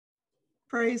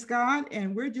Praise God.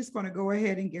 And we're just going to go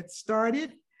ahead and get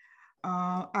started.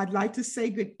 I'd like to say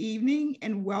good evening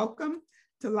and welcome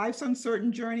to Life's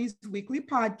Uncertain Journeys weekly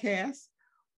podcast,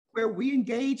 where we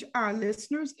engage our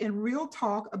listeners in real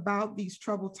talk about these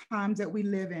troubled times that we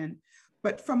live in,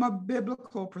 but from a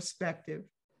biblical perspective.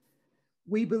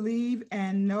 We believe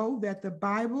and know that the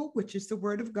Bible, which is the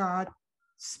Word of God,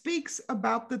 speaks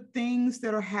about the things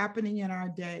that are happening in our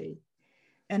day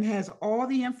and has all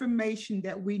the information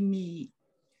that we need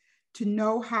to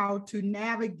know how to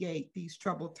navigate these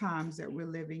troubled times that we're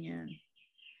living in.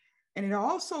 And it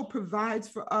also provides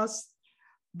for us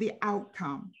the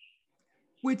outcome,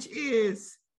 which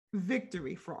is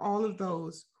victory for all of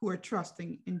those who are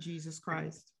trusting in Jesus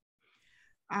Christ.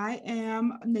 I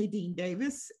am Nadine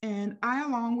Davis, and I,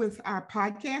 along with our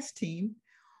podcast team,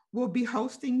 will be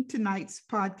hosting tonight's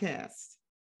podcast.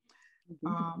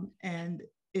 And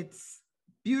it's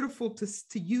beautiful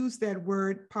to use that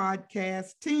word,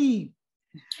 podcast team.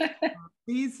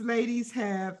 These ladies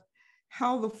have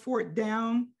held the fort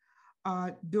down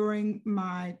during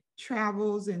my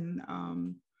travels, and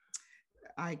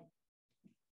I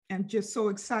am just so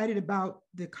excited about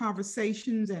the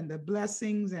conversations and the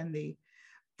blessings and the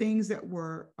things that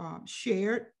were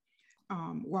shared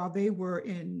while they were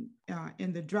in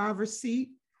the driver's seat.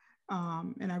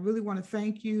 And I really want to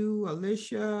thank you,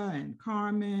 Alicia and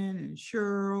Carmen and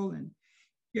Cheryl and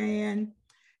Jan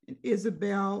and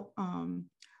Isabel,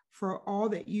 for all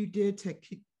that you did to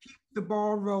keep the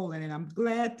ball rolling. And I'm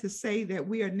glad to say that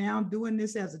we are now doing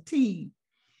this as a team.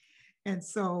 And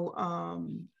so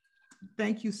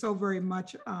thank you so very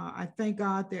much. I thank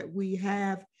God that we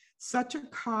have such a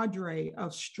cadre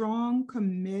of strong,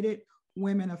 committed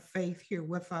women of faith here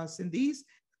with us. And these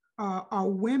are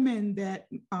women that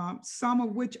some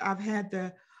of which I've had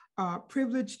the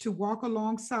privilege to walk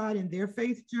alongside in their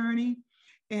faith journey.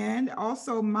 And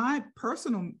also my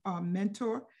personal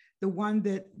mentor, the one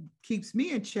that keeps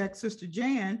me in check, Sister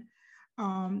Jan.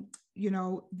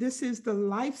 This is the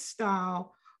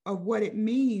lifestyle of what it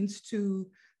means to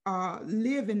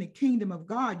live in the kingdom of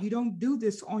God. You don't do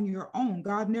this on your own.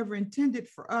 God never intended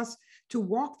for us to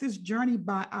walk this journey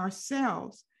by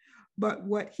ourselves. But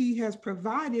what he has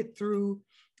provided through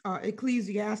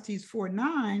Ecclesiastes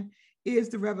 4:9 is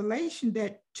the revelation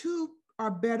that two are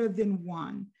better than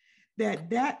one,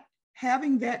 that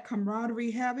having that camaraderie,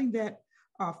 having that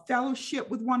fellowship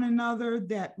with one another,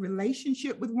 that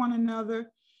relationship with one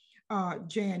another.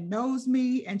 Jan knows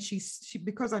me, and she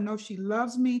because I know she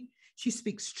loves me, she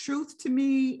speaks truth to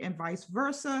me and vice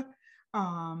versa.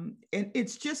 And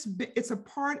it's a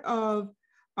part of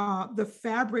the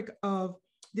fabric of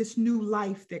this new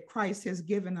life that Christ has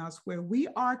given us, where we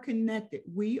are connected.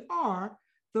 We are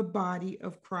the body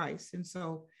of Christ. And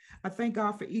so I thank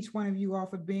God for each one of you all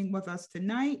for being with us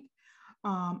tonight.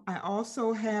 I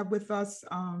also have with us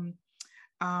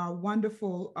our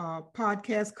wonderful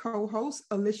podcast co-host,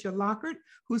 Alicia Lockhart,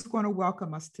 who's going to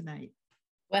welcome us tonight.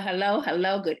 Well,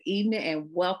 hello, good evening, and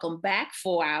welcome back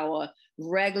for our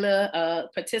regular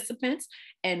participants,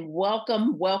 and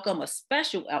welcome, a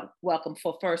special welcome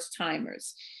for first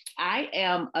timers. I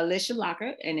am Alicia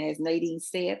Lockhart, and as Nadine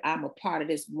said, I'm a part of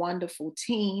this wonderful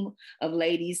team of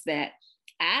ladies that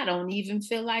I don't even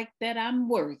feel like that I'm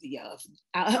worthy of.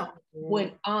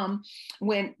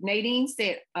 When Nadine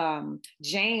said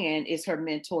Jan is her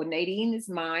mentor, Nadine is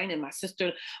mine and my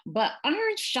sister, but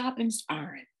iron sharpens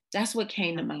iron. That's what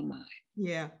came to my mind.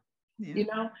 Yeah.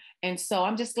 And so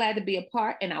I'm just glad to be a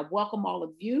part, and I welcome all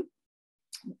of you.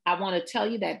 I want to tell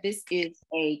you that this is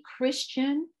a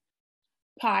Christian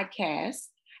podcast,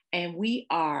 and we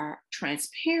are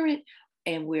transparent,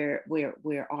 and we're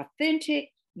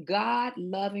authentic, God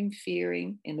loving,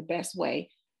 fearing in the best way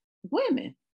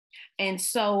women. And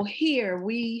so here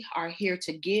we are here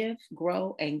to give,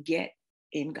 grow, and get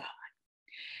in God.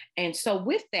 And so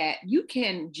with that, you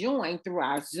can join through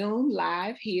our Zoom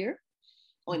live here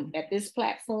at this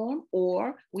platform,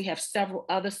 or we have several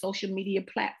other social media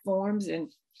platforms,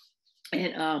 and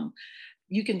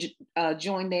you can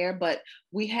join there. But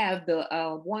we have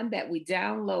the one that we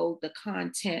download the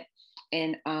content,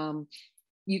 and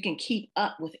you can keep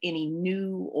up with any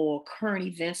new or current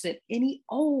events, and any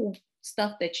old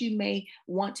stuff that you may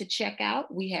want to check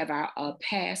out. We have our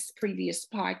previous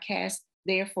podcasts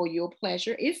there for your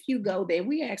pleasure. If you go there,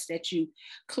 we ask that you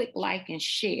click like and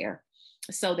share,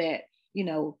 so that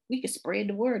we can spread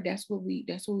the word. That's what we're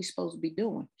supposed to be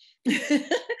doing.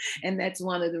 And that's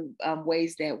one of the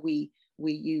ways that we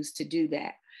use to do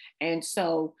that. And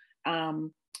so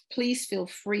please feel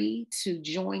free to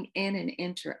join in and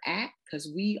interact,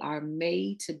 because we are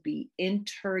made to be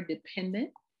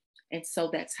interdependent. And so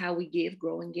that's how we give,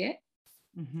 grow, and get.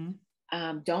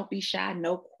 Don't be shy.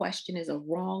 No question is a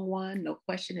wrong one. No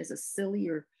question is a silly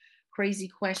or crazy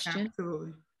question.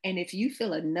 Absolutely. And if you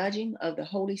feel a nudging of the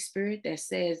Holy Spirit that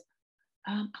says,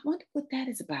 I wonder what that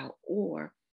is about,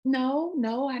 or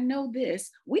no, I know this,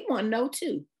 we want to know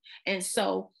too. And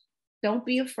so don't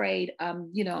be afraid.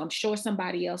 I'm sure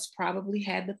somebody else probably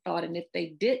had the thought, and if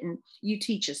they didn't, you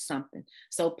teach us something.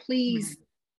 So please,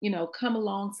 come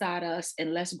alongside us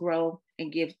and let's grow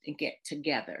and give and get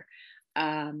together.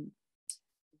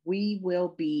 We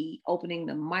will be opening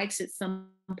the mics at some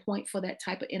point for that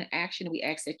type of interaction. We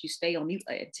ask that you stay on mute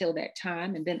until that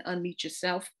time, and then unmute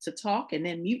yourself to talk, and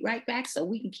then mute right back so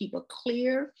we can keep a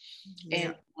clear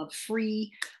and a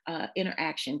free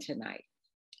interaction tonight.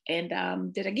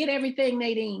 And did I get everything,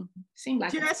 Nadine? Seemed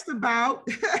like just about.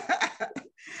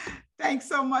 Thanks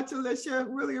so much, Alicia.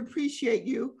 Really appreciate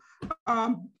you.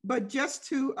 But just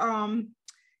to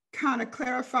kind of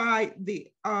clarify the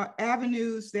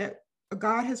avenues that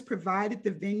God has provided,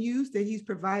 the venues that he's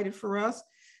provided for us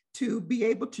to be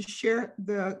able to share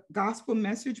the gospel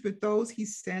message with those he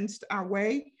sends our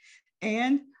way,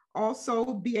 and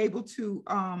also be able to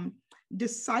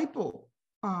disciple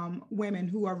women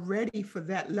who are ready for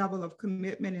that level of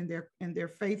commitment in their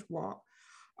faith walk.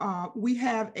 We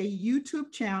have a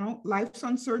YouTube channel, Life's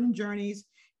Uncertain Journeys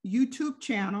YouTube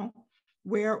channel,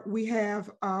 where we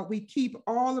keep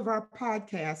all of our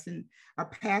podcasts, and our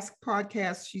past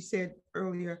podcasts, she said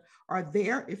earlier, are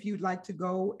there if you'd like to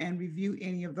go and review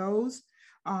any of those.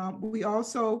 We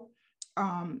also,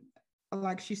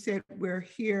 like she said, we're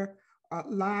here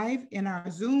live in our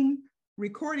Zoom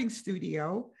recording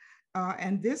studio.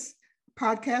 And this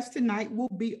podcast tonight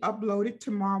will be uploaded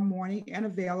tomorrow morning and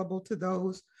available to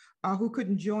those who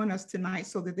couldn't join us tonight,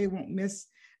 so that they won't miss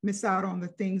out on the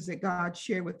things that God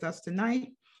shared with us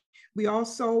tonight. We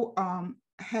also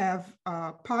have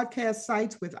podcast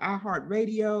sites with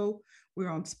iHeartRadio. We're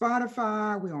on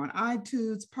Spotify, we're on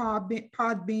iTunes,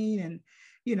 Podbean, and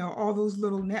all those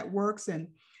little networks. And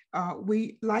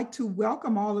we like to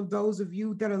welcome all of those of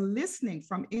you that are listening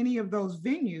from any of those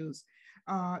venues.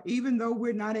 Even though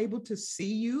we're not able to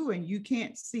see you and you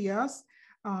can't see us,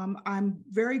 I'm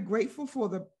very grateful for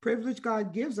the privilege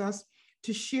God gives us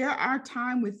to share our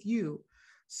time with you.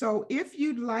 So if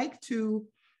you'd like to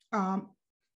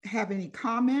have any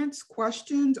comments,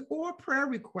 questions, or prayer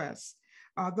requests,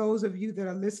 those of you that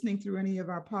are listening through any of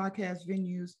our podcast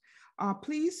venues,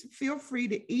 please feel free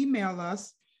to email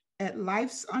us at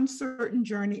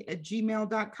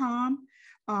lifesuncertainjourney@gmail.com.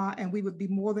 And we would be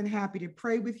more than happy to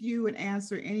pray with you and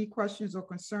answer any questions or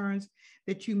concerns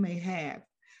that you may have.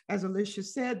 As Alicia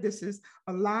said, this is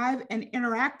a live and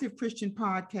interactive Christian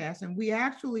podcast, and we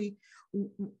actually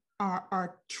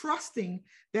are trusting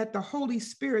that the Holy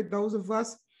Spirit, those of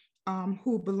us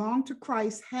who belong to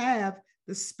Christ, have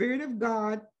the Spirit of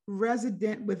God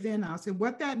resident within us. And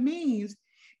what that means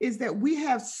is that we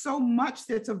have so much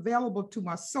that's available to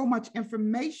us, so much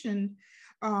information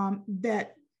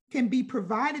that can be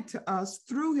provided to us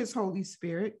through his Holy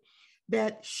Spirit,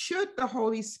 that should the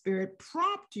Holy Spirit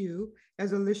prompt you,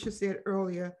 as Alicia said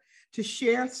earlier, to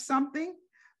share something,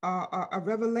 a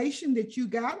revelation that you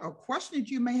got, a question that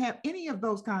you may have, any of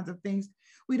those kinds of things,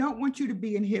 we don't want you to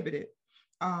be inhibited.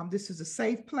 This is a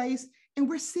safe place, and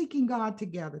we're seeking God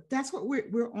together. That's what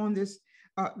we're on this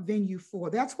venue for.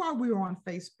 That's why we're on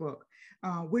Facebook.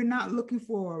 We're not looking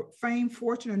for fame,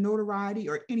 fortune, or notoriety,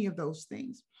 or any of those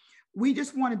things. We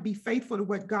just want to be faithful to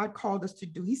what God called us to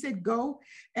do. He said, go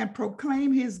and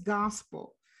proclaim his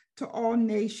gospel to all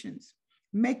nations,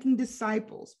 making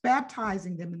disciples,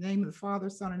 baptizing them in the name of the Father,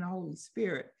 Son, and the Holy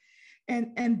Spirit.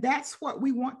 And that's what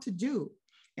we want to do.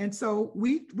 And so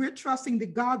we're trusting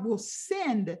that God will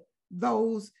send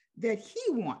those that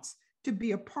he wants to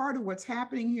be a part of what's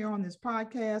happening here on this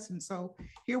podcast. And so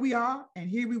here we are, and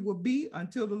here we will be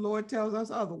until the Lord tells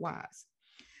us otherwise.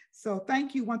 So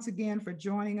thank you once again for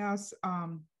joining us.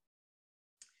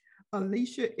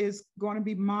 Alicia is going to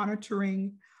be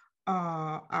monitoring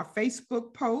our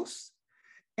Facebook posts,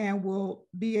 and will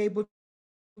be able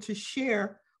to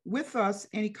share with us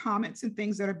any comments and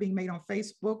things that are being made on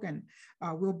Facebook, and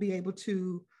we'll be able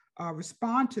to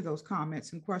respond to those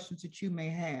comments and questions that you may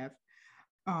have.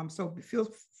 So feel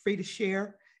free to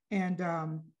share and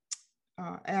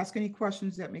ask any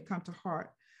questions that may come to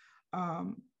heart.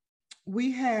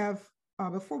 We have,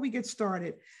 before we get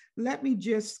started, let me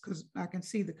just, because I can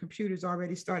see the computers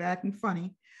already start acting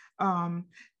funny. I'm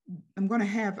going to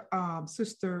have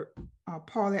Sister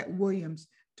Paulette Williams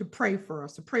to pray for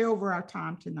us, to pray over our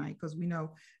time tonight, because we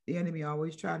know the enemy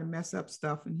always try to mess up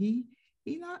stuff, and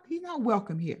he's not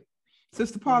welcome here.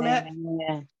 Sister Paulette.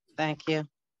 Amen. Thank you.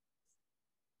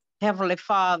 Heavenly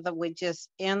Father, we just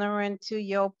enter into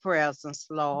your presence,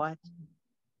 Lord.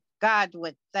 God,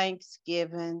 with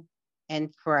thanksgiving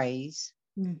and praise.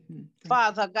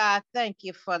 Father God, thank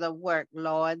you for the work,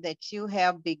 Lord, that you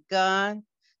have begun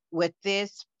with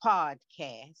this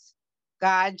podcast.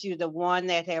 God, you're the one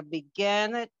that have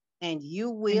begun it and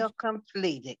you will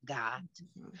complete it, God.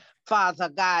 Father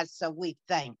God, so we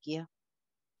thank you.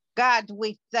 God,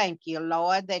 we thank you,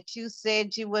 Lord, that you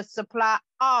said you would supply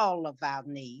all of our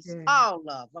needs, all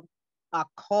of them,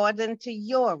 according to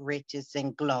your riches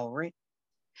and glory.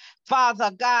 Father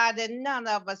God, and none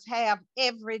of us have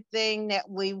everything that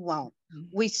we want.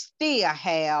 We still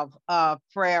have a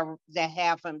prayer that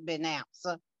haven't been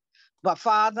answered. But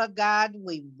Father God,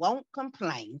 we won't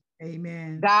complain.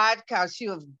 Amen. God, because you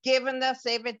have given us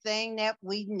everything that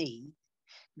we need.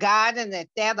 God, and at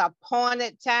that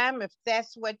appointed time, if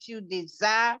that's what you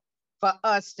desire for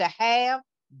us to have,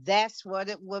 that's what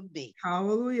it will be.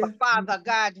 Hallelujah. But Father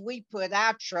God, we put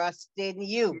our trust in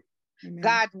you. Amen.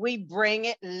 God, we bring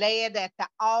it, lay it at the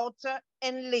altar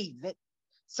and leave it.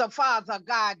 So Father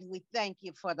God, we thank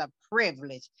you for the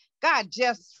privilege. God,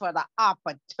 just for the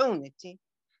opportunity.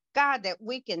 God, that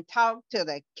we can talk to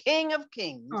the King of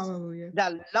Kings, hallelujah,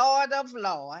 the Lord of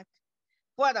Lords.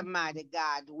 What a mighty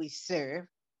God we serve.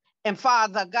 And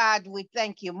Father God, we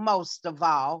thank you most of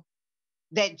all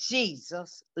that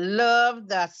Jesus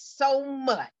loved us so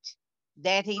much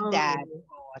that he died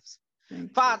for us.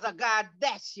 Father God,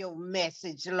 that's your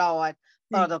message, Lord,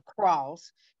 of the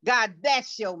cross. God,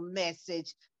 that's your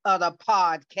message of the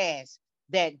podcast,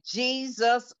 that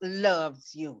Jesus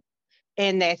loves you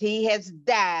and that he has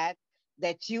died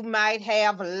that you might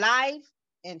have life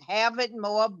and have it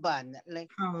more abundantly.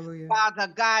 Hallelujah. Father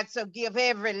God, so give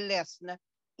every listener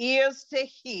ears to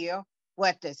hear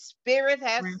what the Spirit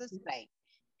has to say.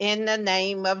 In the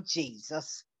name of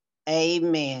Jesus,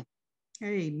 amen.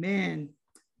 Amen.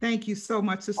 Thank you so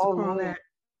much, Sister Paulette.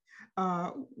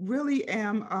 Really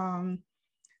am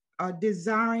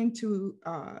desiring to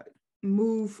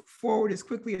move forward as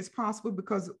quickly as possible,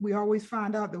 because we always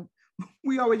find out that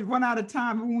we always run out of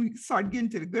time when we start getting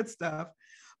to the good stuff.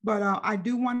 But I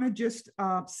do want to just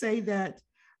say that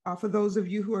for those of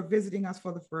you who are visiting us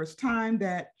for the first time,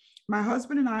 that my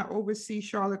husband and I oversee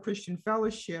Charlotte Christian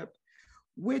Fellowship,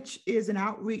 which is an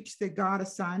outreach that God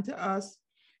assigned to us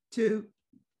to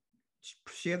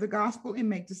share the gospel and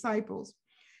make disciples.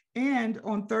 And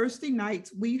on Thursday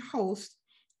nights, we host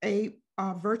a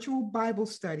virtual Bible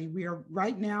study. We are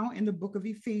right now in the book of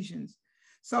Ephesians.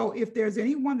 So if there's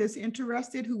anyone that's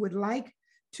interested who would like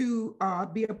to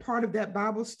be a part of that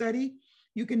Bible study,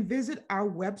 you can visit our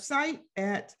website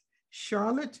at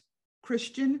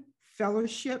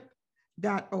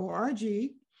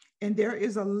charlottechristianfellowship.org. And there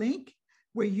is a link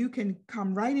where you can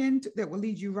come right in that will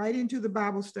lead you right into the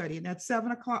Bible study. And that's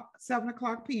 7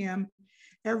 o'clock p.m.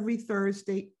 every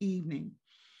Thursday evening.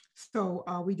 So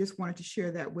we just wanted to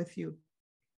share that with you.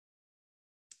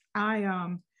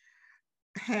 I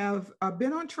have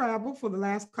been on travel for the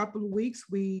last couple of weeks.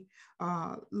 We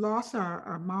lost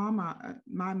our mom,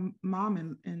 my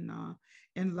mom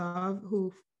in love,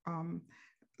 who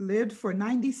lived for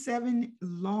 97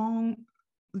 long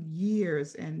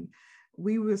years. And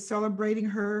we were celebrating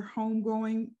her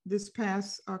homegoing this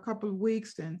past couple of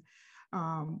weeks, and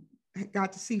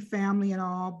got to see family and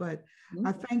all. But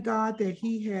I thank God that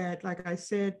he had, like I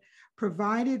said,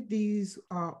 provided these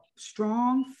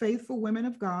strong, faithful women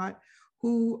of God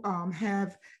who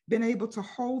have been able to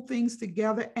hold things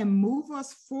together and move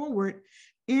us forward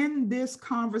in this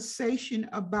conversation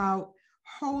about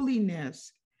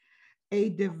holiness, a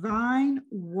divine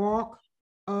walk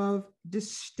of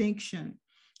distinction.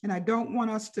 And I don't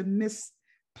want us to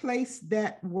misplace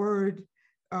that word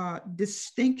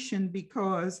distinction,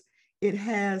 because it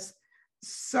has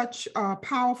such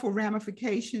powerful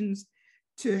ramifications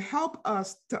to help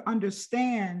us to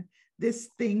understand this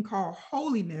thing called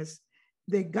holiness,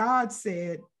 that God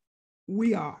said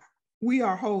we are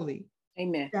holy.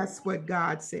 Amen. That's what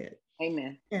God said.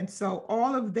 Amen. And so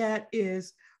all of that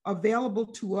is available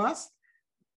to us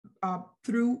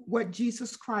through what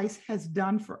Jesus Christ has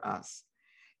done for us.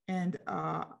 And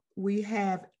we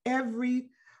have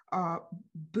every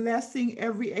blessing,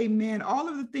 every amen, all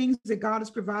of the things that God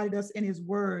has provided us in his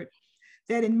word,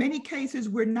 that in many cases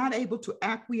we're not able to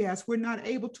acquiesce, we're not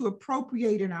able to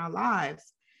appropriate in our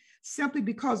lives, simply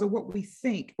because of what we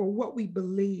think or what we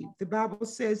believe. The Bible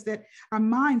says that our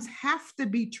minds have to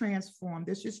be transformed.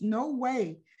 There's just no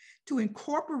way to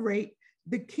incorporate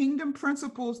the kingdom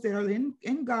principles that are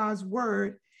in God's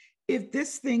word if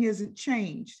this thing isn't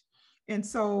changed. And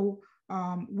so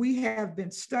we have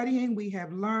been studying, we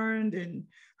have learned and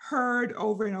heard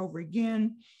over and over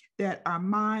again that our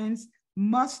minds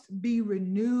must be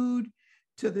renewed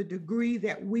to the degree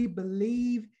that we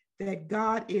believe that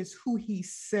God is who he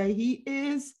say he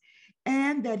is,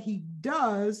 and that he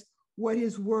does what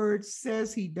his word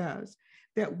says he does,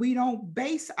 that we don't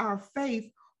base our faith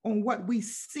on what we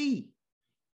see.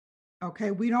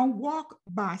 Okay, we don't walk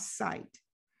by sight.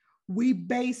 We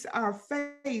base our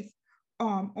faith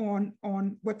on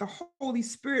what the Holy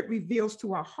Spirit reveals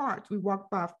to our hearts. We walk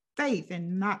by faith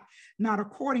and not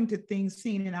according to things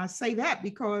seen. And I say that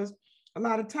because a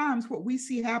lot of times what we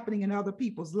see happening in other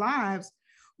people's lives,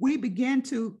 we begin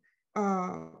to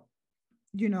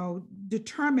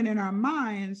determine in our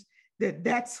minds that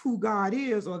that's who God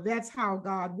is, or that's how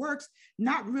God works,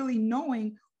 not really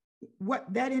knowing what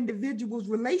that individual's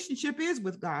relationship is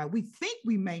with God. We think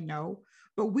we may know,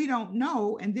 but we don't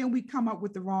know. And then we come up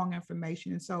with the wrong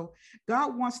information. And so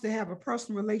God wants to have a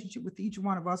personal relationship with each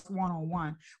one of us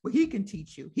one-on-one, where he can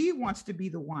teach you. He wants to be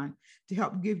the one to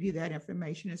help give you that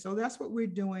information. And so that's what we're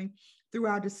doing through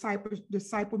our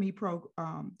Disciple Me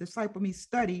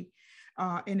study.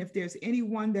 And if there's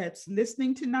anyone that's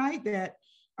listening tonight that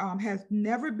has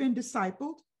never been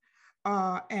discipled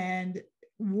and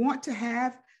want to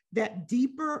have that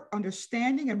deeper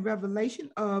understanding and revelation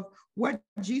of what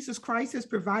Jesus Christ has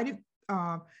provided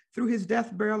through his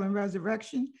death, burial, and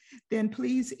resurrection, then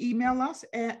please email us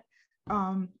at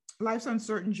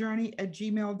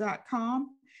lifesuncertainjourney@gmail.com,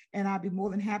 and I'll be more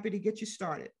than happy to get you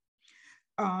started.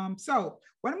 So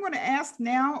what I'm going to ask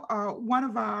now, one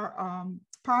of our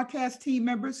podcast team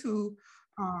members who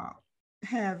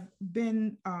have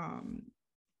been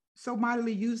so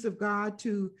mightily used of God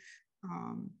to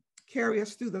carry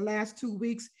us through the last 2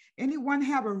 weeks. Anyone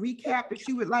have a recap that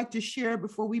you would like to share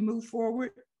before we move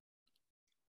forward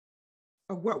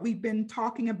of what we've been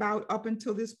talking about up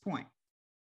until this point?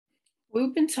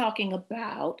 We've been talking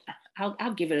about,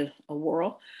 I'll give it a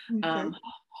whirl, Okay.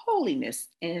 holiness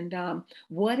and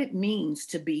what it means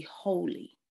to be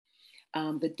holy,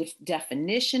 the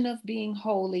definition of being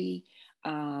holy,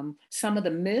 some of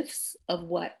the myths of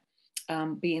what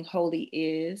being holy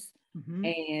is,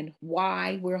 and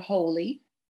why we're holy,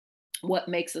 what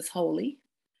makes us holy,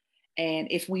 and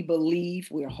if we believe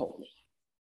we're holy.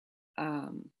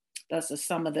 Those are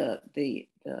some of the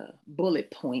bullet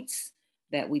points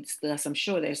that we discuss. I'm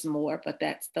sure there's more, but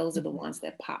those are the ones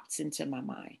that popped into my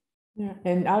mind. Yeah,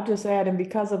 and I'll just add, and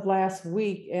because of last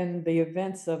week and the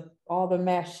events of all the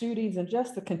mass shootings and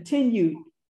just the continued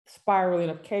spiraling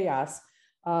of chaos,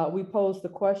 we posed the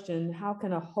question, how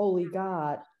can a holy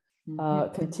God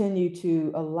continue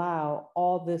to allow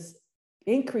all this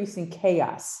increasing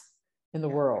chaos in the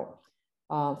world?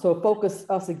 So focus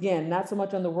us again, not so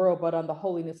much on the world, but on the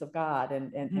holiness of God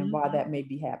and why that may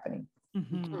be happening.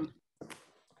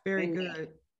 Very good.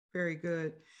 Very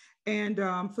good. And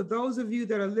for those of you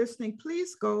that are listening,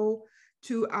 please go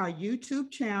to our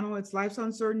YouTube channel. It's Life's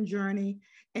Uncertain Journey.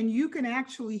 And you can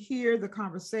actually hear the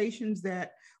conversations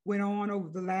that went on over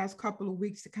the last couple of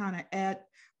weeks to kind of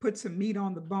put some meat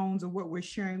on the bones of what we're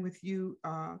sharing with you,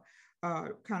 kind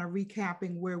of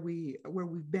recapping where we've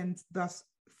been thus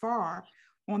far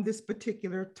on this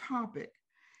particular topic.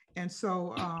 And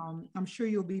so I'm sure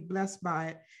you'll be blessed by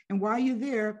it. And while you're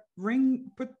there,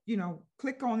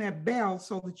 click on that bell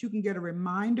so that you can get a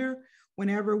reminder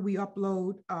whenever we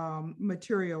upload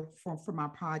material from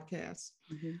our podcast.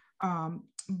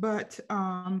 But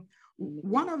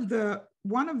one of the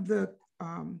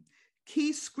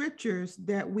key scriptures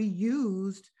that we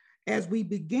used as we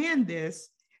began this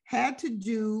had to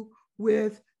do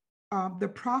with the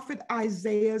prophet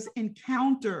Isaiah's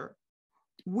encounter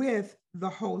with the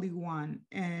Holy One.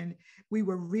 And we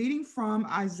were reading from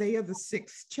Isaiah, the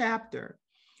 6th chapter,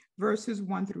 verses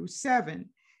 1-7.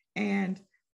 And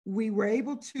we were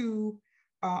able to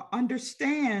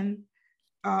understand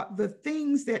the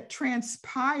things that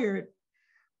transpired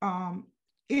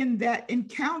in that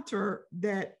encounter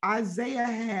that Isaiah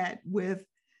had with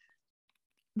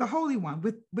the Holy One,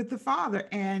 with the Father.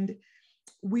 And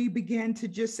we began to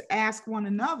just ask one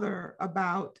another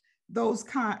about those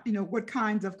what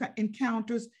kinds of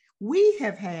encounters we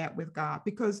have had with God,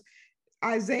 because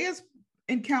Isaiah's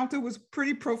encounter was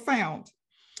pretty profound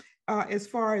as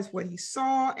far as what he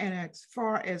saw and as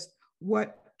far as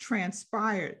what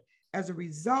transpired as a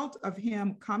result of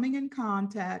him coming in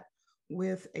contact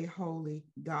with a holy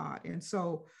God. And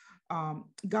so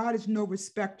God is no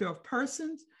respecter of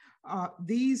persons.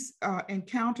 These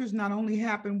encounters not only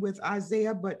happened with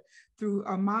Isaiah, but through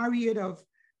a myriad of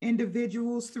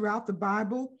individuals throughout the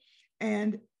Bible.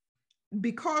 And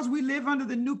because we live under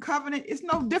the new covenant, it's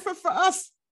no different for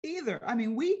us either. I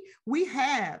mean, we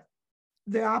have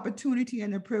the opportunity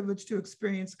and the privilege to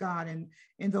experience God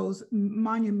in those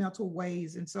monumental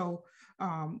ways. And so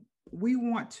we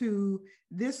want to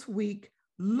this week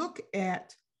look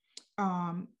at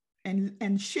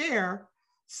and share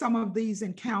some of these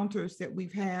encounters that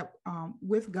we've had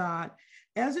with God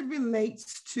as it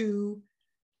relates to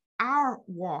our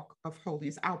walk of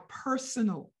holiness, our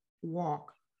personal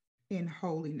walk in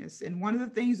holiness. And one of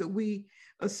the things that we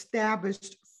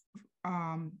established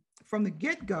from the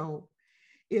get-go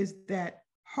is that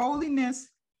holiness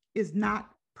is not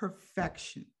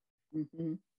perfection.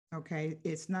 Mm-hmm. Okay,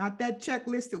 it's not that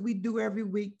checklist that we do every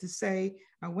week to say,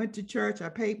 I went to church, I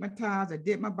paid my tithes, I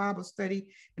did my Bible study,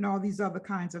 and all these other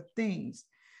kinds of things.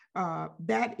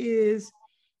 That is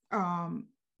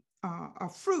a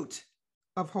fruit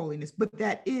of holiness, but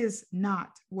that is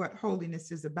not what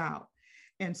holiness is about.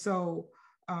 And so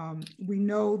we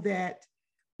know that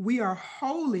we are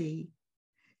holy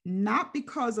not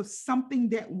because of something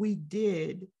that we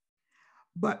did,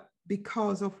 but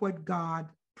because of what God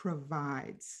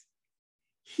provides.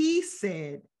 He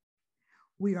said,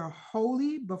 we are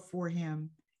holy before him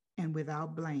and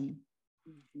without blame.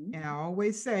 Mm-hmm. And I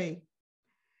always say,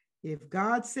 if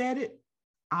God said it,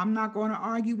 I'm not going to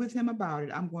argue with him about it.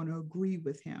 I'm going to agree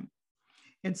with him.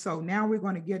 And so now we're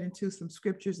going to get into some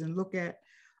scriptures and look at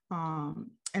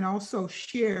and also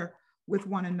share with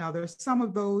one another some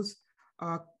of those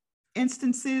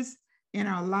instances in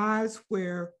our lives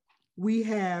where we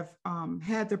have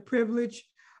had the privilege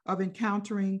of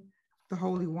encountering the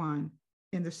Holy One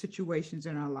in the situations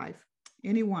in our life.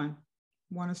 Anyone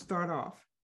want to start off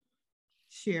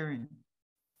sharing?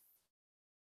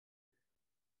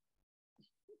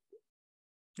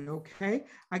 Okay,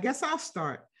 I guess I'll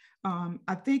start.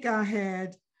 I think I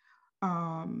had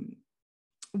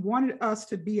wanted us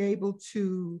to be able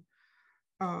to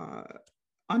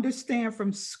understand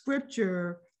from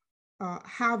scripture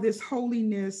how this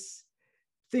holiness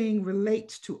thing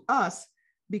relates to us,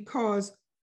 because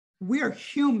we're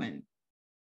human.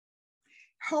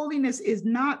 Holiness is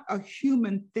not a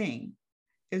human thing.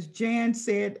 As Jan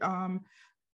said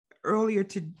earlier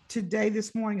today,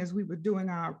 this morning, as we were doing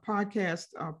our podcast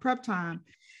prep time,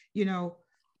 you know,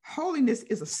 holiness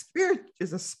is a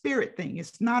spirit thing.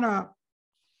 It's not a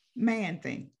man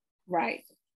thing. Right.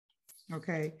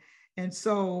 Okay. And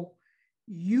so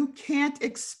you can't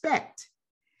expect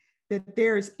that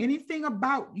there's anything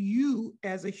about you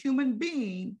as a human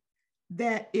being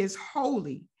that is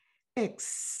holy,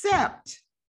 except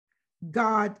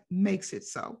God makes it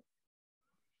so.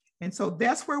 And so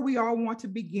that's where we all want to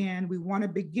begin. We want to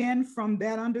begin from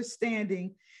that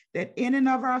understanding that in and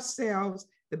of ourselves,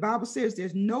 the Bible says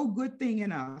there's no good thing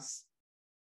in us,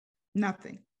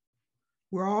 nothing.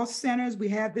 We're all sinners. We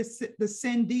have the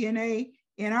sin DNA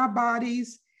in our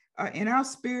bodies, in our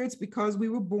spirits, because we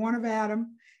were born of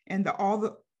Adam, and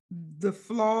all the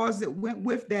flaws that went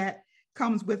with that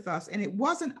comes with us. And it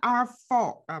wasn't our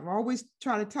fault. I've always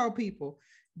tried to tell people,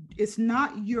 it's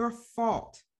not your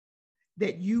fault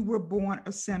that you were born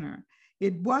a sinner.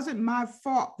 It wasn't my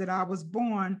fault that I was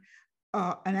born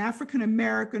an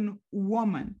African-American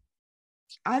woman.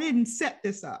 I didn't set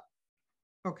this up,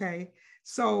 okay?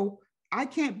 So I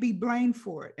can't be blamed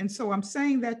for it. And so I'm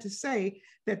saying that to say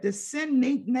that the sin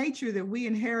nature that we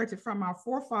inherited from our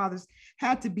forefathers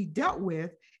had to be dealt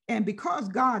with. And because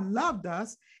God loved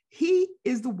us, he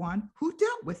is the one who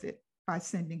dealt with it by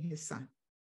sending his son.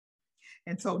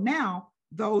 And so now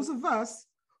those of us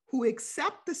who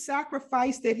accept the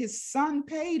sacrifice that his son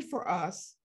paid for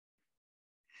us,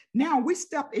 now we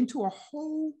step into a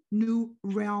whole new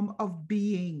realm of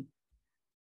being.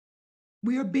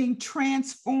 We are being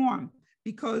transformed,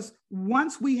 because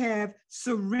once we have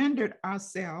surrendered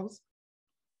ourselves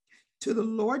to the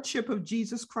lordship of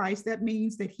Jesus Christ, that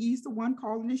means that he's the one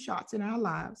calling the shots in our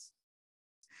lives.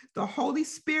 The Holy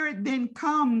Spirit then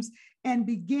comes and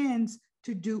begins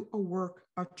to do a work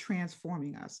of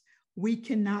transforming us. We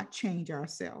cannot change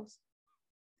ourselves.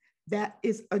 That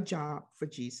is a job for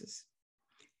Jesus.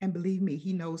 And believe me,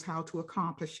 he knows how to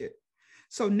accomplish it.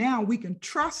 So now we can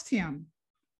trust him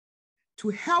to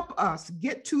help us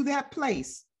get to that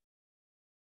place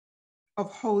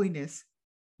of holiness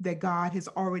that God has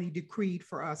already decreed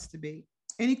for us to be.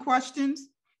 Any questions?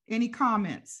 Any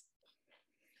comments?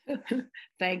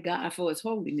 Thank God for his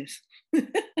holiness.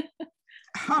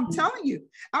 I'm telling you,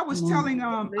 I was telling,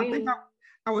 I think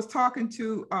I was talking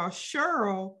to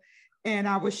Cheryl, and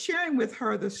I was sharing with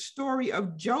her the story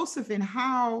of Joseph and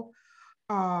how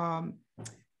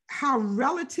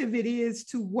relative it is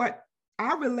to what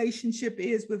our relationship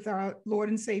is with our Lord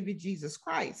and Savior, Jesus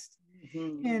Christ,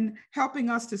 and helping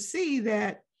us to see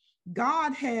that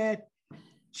God had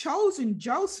chosen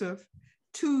Joseph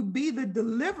to be the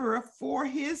deliverer for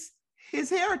his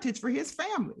heritage, for his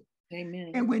family.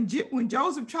 Amen. And when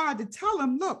Joseph tried to tell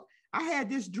him, look, I had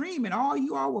this dream and all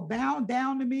you all were bound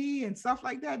down to me and stuff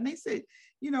like that. And they said,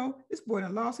 this boy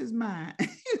done lost his mind.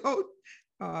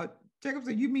 Jacob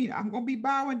said, you mean I'm going to be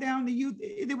bowing down to you?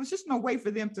 There was just no way for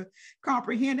them to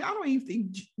comprehend it. I don't even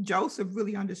think Joseph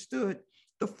really understood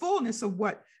the fullness of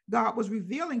what God was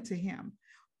revealing to him.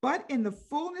 But in the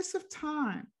fullness of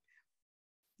time,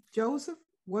 Joseph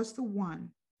was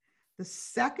the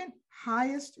second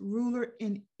highest ruler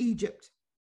in Egypt.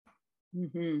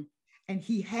 Mm-hmm. And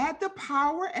he had the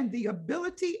power and the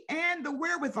ability and the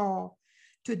wherewithal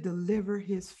to deliver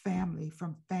his family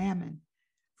from famine,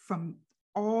 from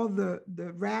all the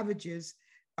ravages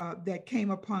that came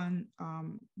upon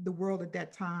the world at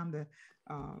that time, the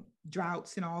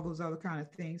droughts and all those other kind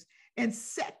of things, and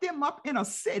set them up in a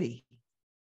city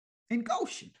in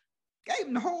Goshen, gave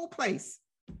them the whole place,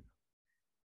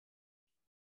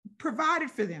 provided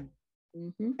for them.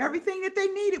 Mm-hmm. Everything that they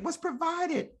needed was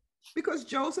provided because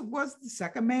Joseph was the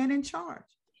second man in charge.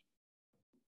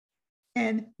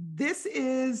 And this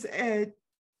is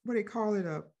what they call it,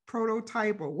 a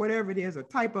prototype or whatever it is, a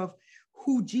type of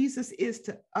who Jesus is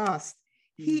to us.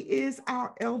 He is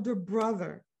our elder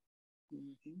brother,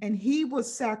 and he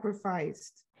was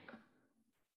sacrificed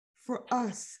for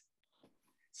us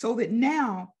so that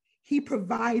now he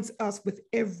provides us with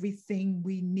everything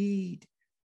we need.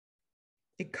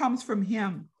 It comes from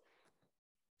him.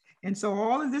 And so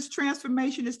all of this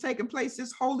transformation is taking place,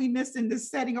 this holiness and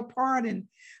this setting apart and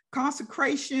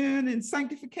consecration and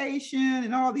sanctification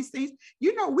and all these things.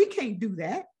 We can't do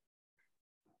that.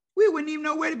 We wouldn't even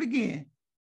know where to begin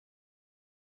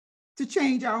to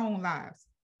change our own lives.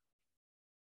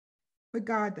 But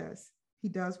God does. He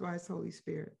does by his Holy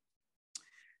Spirit.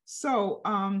 So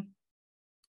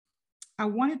I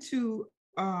wanted to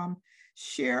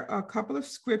share a couple of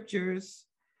scriptures.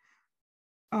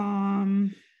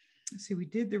 Let's see, we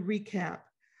did the recap.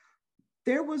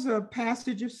 There was a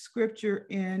passage of scripture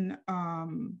in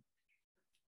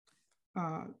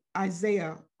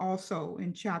Isaiah, also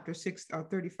in chapter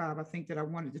 35, I think, that I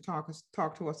wanted to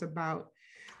talk to us about.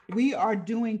 We are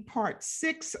doing part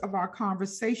 6 of our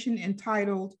conversation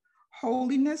entitled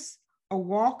Holiness, a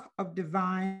Walk of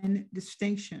Divine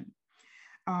Distinction.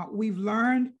 We've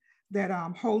learned that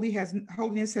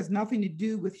holiness has nothing to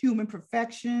do with human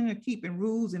perfection or keeping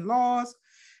rules and laws.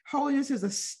 Holiness is a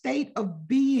state of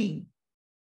being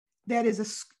that is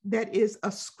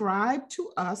ascribed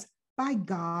to us by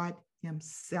God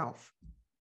himself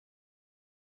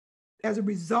as a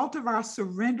result of our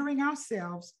surrendering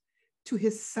ourselves to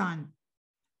his Son,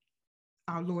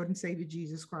 our Lord and Savior,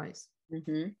 Jesus Christ.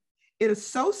 Mm-hmm. It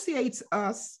associates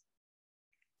us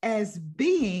as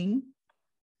being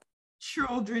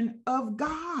children of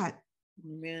God.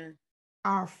 Amen.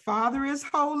 Our Father is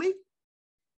holy.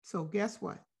 So guess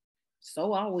what?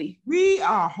 So are we. We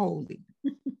are holy.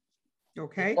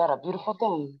 Okay. That's a beautiful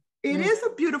thing. It is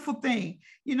a beautiful thing.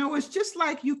 It's just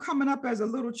like you coming up as a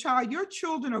little child. Your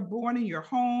children are born in your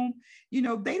home. They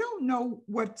don't know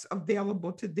what's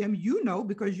available to them.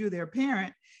 Because you're their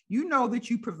parent. That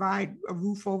you provide a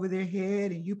roof over their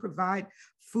head and you provide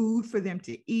food for them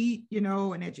to eat,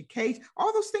 and education.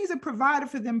 All those things are provided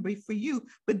for them for you,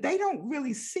 but they don't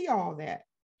really see all that.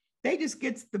 They just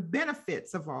get the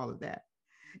benefits of all of that.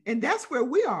 And that's where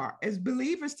we are as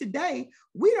believers today.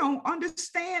 We don't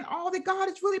understand all that God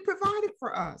has really provided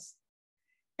for us.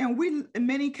 And we, in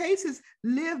many cases,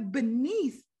 live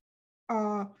beneath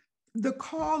the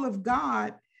call of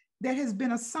God that has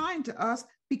been assigned to us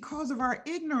because of our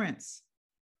ignorance.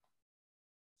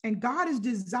 And God is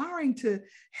desiring to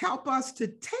help us to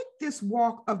take this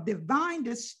walk of divine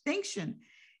distinction.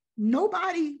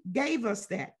 Nobody gave us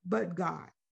that but God.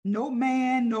 No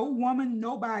man, no woman,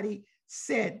 nobody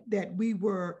said that we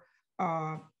were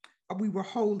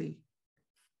holy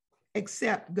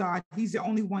except God. He's the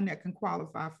only one that can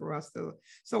qualify for us.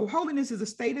 So holiness is a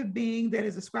state of being that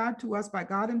is ascribed to us by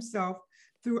God himself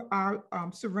through our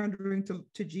surrendering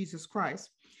to Jesus Christ.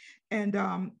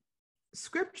 And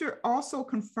scripture also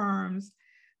confirms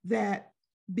that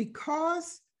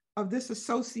because of this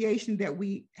association that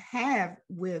we have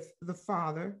with the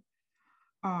Father,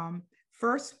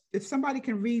 first, if somebody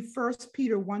can read 1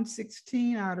 Peter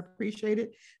 1:16, I'd appreciate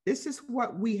it. This is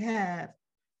what we have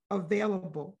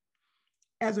available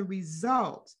as a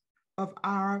result of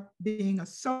our being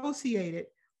associated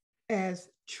as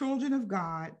children of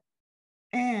God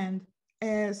and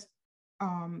as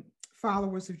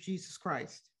followers of Jesus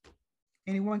Christ.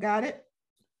 Anyone got it?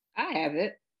 I have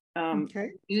it.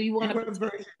 Okay. Do you want what to?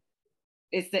 version?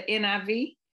 It's the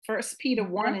NIV, 1 Peter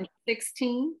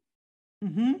 1:16.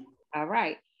 All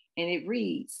right. And it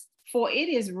reads, for it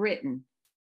is written,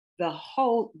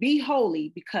 be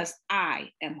holy because I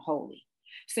am holy.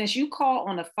 Since you call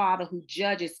on a Father who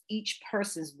judges each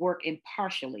person's work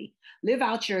impartially, live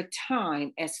out your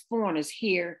time as foreigners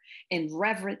here in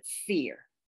reverent fear.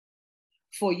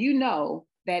 For you know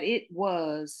that it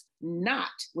was not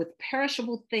with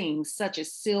perishable things such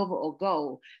as silver or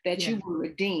gold that you were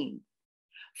redeemed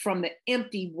from the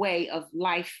empty way of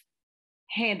life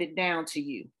handed down to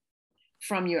you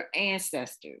from your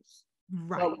ancestors,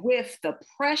 but with the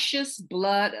precious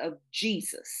blood of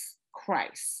Jesus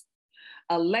Christ,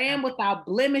 a lamb without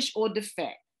blemish or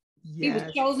defect. He was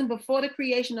chosen before the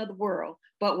creation of the world,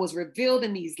 but was revealed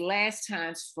in these last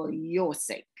times for your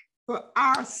sake. For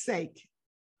our sake.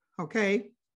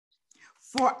 Okay.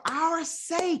 For our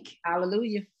sake.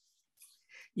 Hallelujah.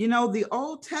 You know, the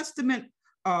Old Testament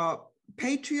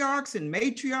patriarchs and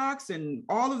matriarchs and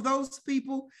all of those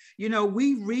people, you know,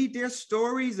 we read their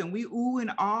stories and we ooh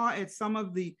and ah at some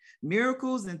of the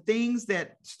miracles and things,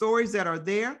 that stories that are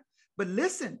there. But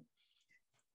listen,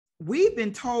 we've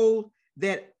been told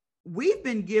that we've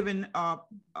been given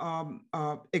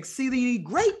exceedingly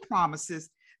great promises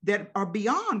that are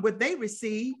beyond what they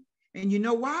received. And you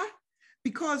know why?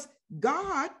 Because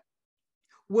God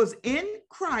was in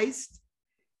Christ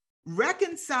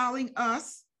reconciling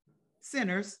us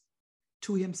sinners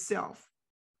to himself.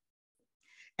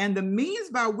 And the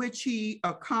means by which he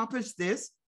accomplished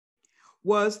this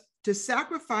was to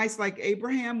sacrifice, like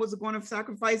Abraham was going to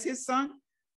sacrifice his son.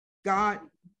 God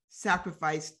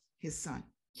sacrificed his son.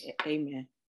 Amen.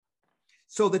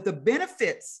 So that the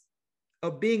benefits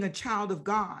of being a child of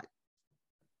God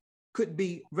could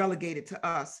be relegated to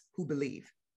us who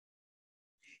believe.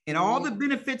 And all the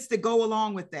benefits that go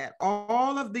along with that,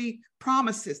 all of the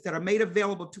promises that are made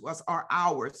available to us are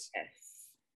ours.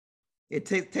 Yes.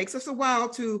 It takes us a while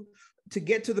to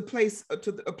get to the place,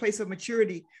 to a place of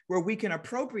maturity where we can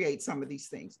appropriate some of these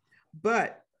things.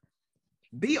 But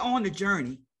be on the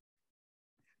journey.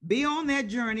 Be on that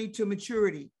journey to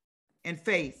maturity and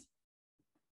faith.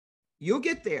 You'll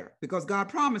get there because God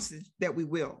promises that we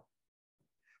will.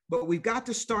 But we've got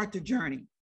to start the journey.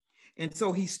 And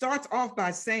so he starts off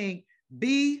by saying,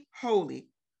 be holy.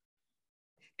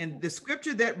 And the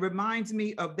scripture that reminds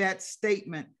me of that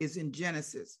statement is in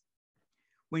Genesis,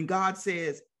 when God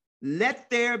says, let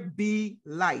there be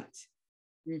light.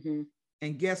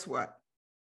 And guess what?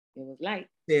 There was light.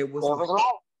 There was light.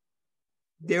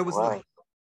 There was light.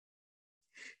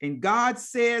 And God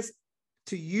says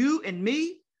to you and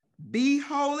me, be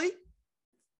holy.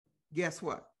 Guess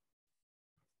what?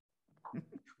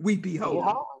 We be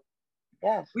holy.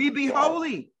 Yes. We be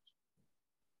holy.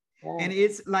 Yes. And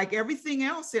it's like everything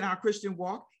else in our Christian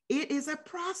walk, it is a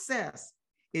process.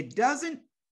 It doesn't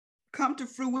come to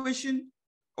fruition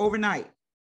overnight.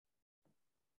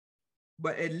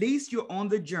 But at least you're on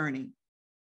the journey.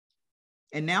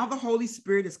 And now the Holy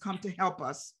Spirit has come to help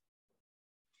us.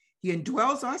 He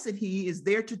indwells us and he is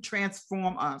there to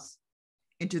transform us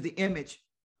into the image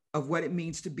of what it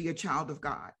means to be a child of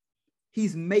God.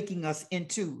 He's making us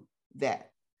into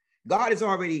that. God has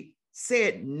already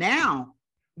said now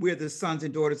we're the sons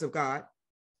and daughters of God.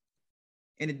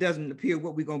 And it doesn't appear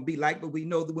what we're going to be like, but we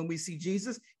know that when we see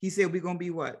Jesus, he said we're going to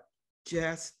be what?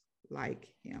 Just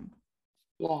like him.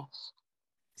 Yes.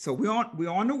 So we're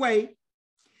on the way.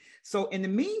 So in the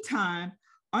meantime,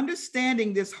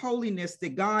 understanding this holiness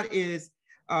that God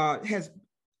has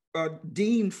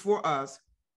deemed for us,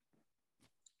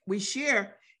 we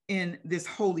share in this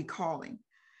holy calling.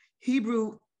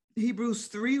 Hebrews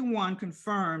 3:1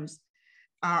 confirms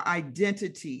our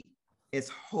identity as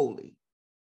holy.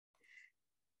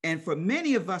 And for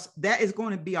many of us, that is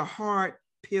going to be a hard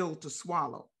pill to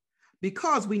swallow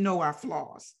because we know our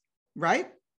flaws,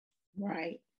 right?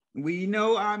 Right. We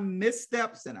know our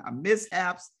missteps and our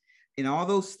mishaps, and all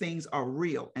those things are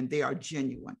real and they are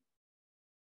genuine.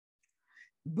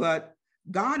 But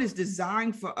God is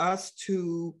designed for us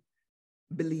to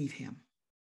believe him.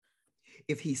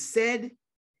 If he said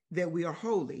that we are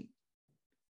holy,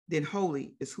 then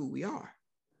holy is who we are.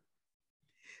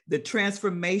 The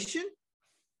transformation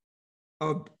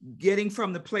of getting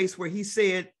from the place where he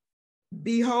said,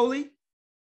 be holy,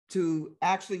 to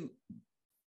actually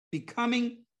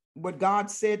becoming what God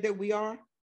said that we are,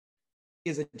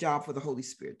 is a job for the Holy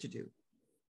Spirit to do.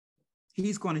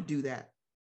 He's going to do that.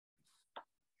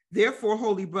 Therefore,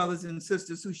 holy brothers and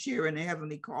sisters who share in the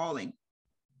heavenly calling,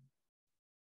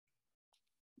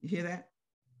 you hear that?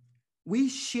 We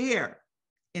share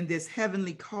in this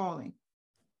heavenly calling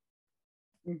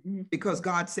because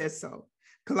God says so.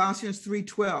 Colossians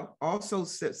 3:12 also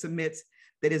submits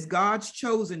that as God's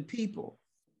chosen people,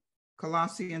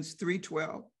 Colossians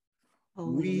 3:12.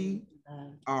 We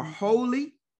are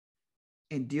holy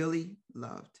and dearly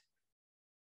loved.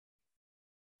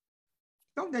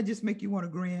 Don't that just make you want to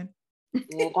grin?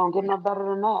 Yeah, don't get no better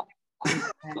than that.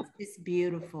 It's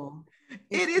beautiful.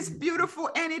 It is beautiful,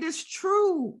 and it is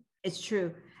true. It's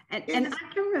true. And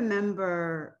I can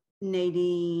remember,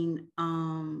 Nadine,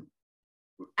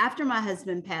 after my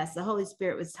husband passed, the Holy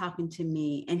Spirit was talking to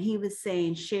me, and he was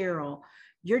saying, Cheryl,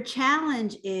 your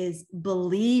challenge is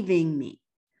believing me.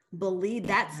 Believe,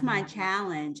 that's my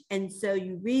challenge. And so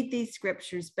you read these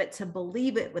scriptures, but to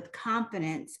believe it with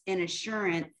confidence and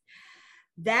assurance,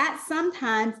 that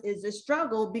sometimes is a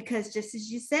struggle, because just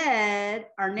as you said,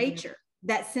 our nature,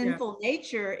 that sinful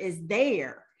nature is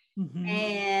there. Mm-hmm.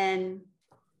 And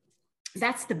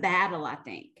that's the battle, I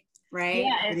think, right?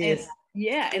 Yeah, it is.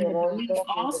 And the belief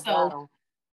also,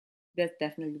 that's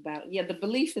definitely the battle. Yeah, the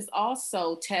belief is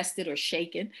also tested or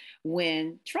shaken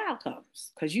when trial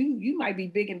comes, because you might be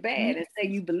big and bad and say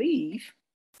you believe,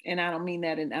 and I don't mean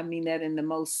that, and I mean that in the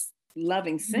most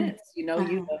loving sense. You know,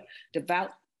 you're a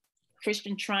devout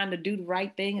Christian trying to do the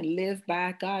right thing and live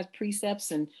by God's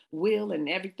precepts and will and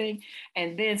everything,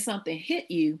 and then something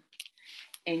hit you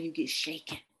and you get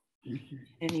shaken. Mm-hmm.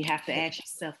 And you have to ask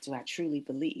yourself, do I truly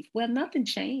believe? Well, nothing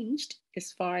changed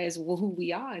as far as who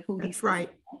we are and who he's. That's right.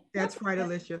 That's right,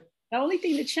 Alicia. The only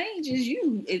thing that changes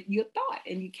is your thought,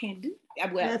 and you can't do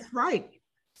that. Well, that's right.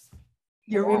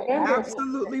 You're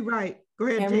absolutely right. Go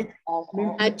ahead, Jake.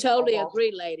 I totally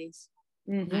agree, ladies.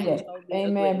 Mm-hmm. Totally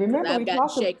Amen. Agree. Remember, I've gotten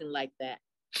shaken like that.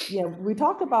 Yeah, we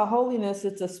talked about holiness.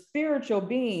 It's a spiritual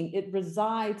being. It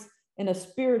resides in a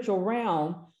spiritual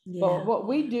realm. Yeah. But what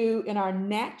we do in our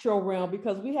natural realm,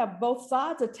 because we have both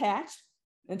sides attached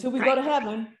until we go to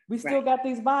heaven, we still got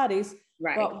these bodies.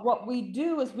 Right. But what we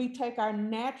do is we take our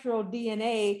natural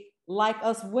DNA, like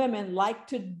us women like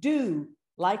to do,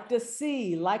 like to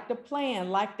see, like to plan,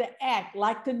 like to act,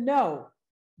 like to know.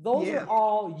 Those are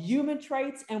all human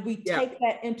traits, and we take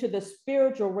that into the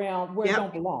spiritual realm where it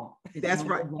don't belong. That's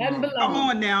right. Come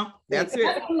on now. That's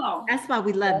it. That's why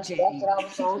we love Jane.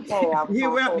 You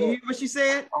hear what she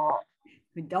said?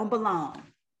 We don't belong.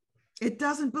 It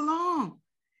doesn't belong.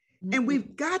 Mm-hmm. And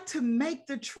we've got to make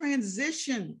the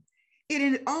transition.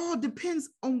 It all depends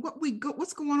on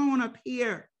what's going on up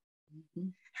here. Mm-hmm.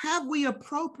 Have we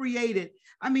appropriated?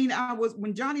 I mean,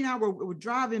 when Johnny and I were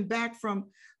driving back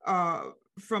from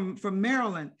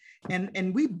Maryland,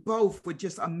 and we both were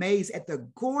just amazed at the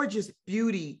gorgeous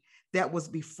beauty that was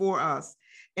before us.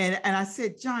 And I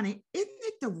said, Johnny, isn't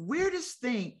it the weirdest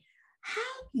thing? How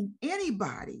can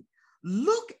anybody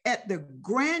look at the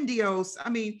grandiose? I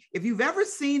mean, if you've ever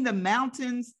seen the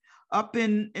mountains up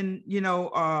in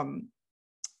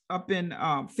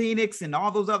Phoenix and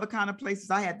all those other kind of places,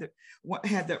 I had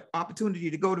the opportunity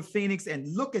to go to Phoenix and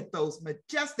look at those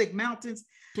majestic mountains.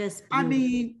 I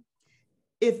mean,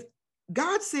 if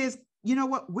God says, you know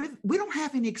what, we don't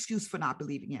have any excuse for not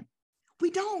believing him. We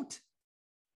don't.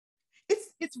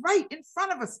 It's right in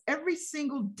front of us every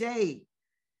single day.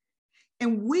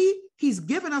 And he's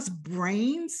given us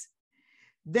brains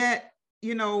that,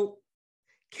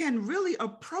 can really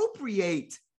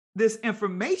appropriate this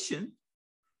information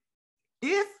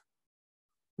if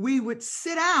we would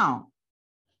sit down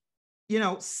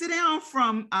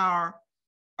from our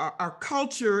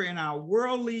culture and our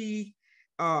worldly,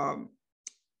 all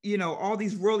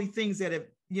these worldly things that have,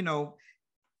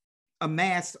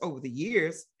 amassed over the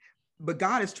years, but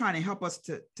God is trying to help us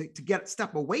to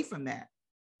step away from that.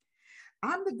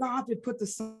 I'm the God that put the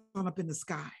sun up in the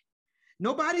sky.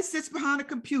 Nobody sits behind a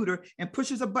computer and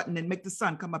pushes a button and make the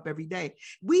sun come up every day.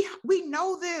 We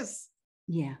know this.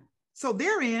 Yeah. So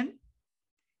therein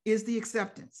is the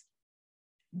acceptance.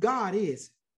 God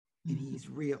is, and he's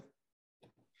real.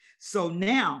 So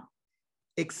now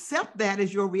accept that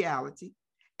as your reality,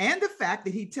 and the fact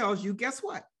that he tells you, guess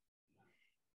what?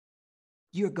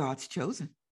 You're God's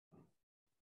chosen.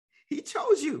 He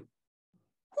chose you.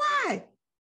 Why?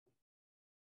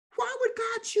 Why would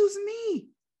God choose me?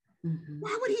 Mm-hmm.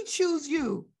 Why would he choose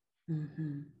you?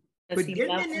 Mm-hmm. But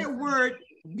getting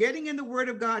in the word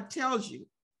of God tells you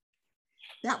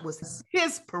that was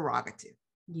his prerogative.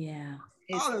 Yeah.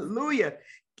 Hallelujah.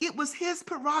 It was his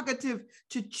prerogative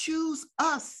to choose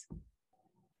us.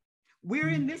 We're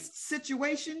in this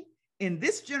situation, in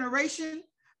this generation,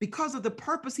 because of the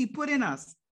purpose he put in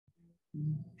us.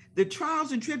 The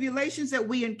trials and tribulations that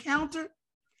we encounter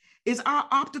is our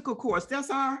obstacle course. That's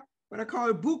what I call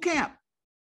it, boot camp.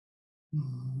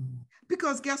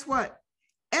 Because guess what?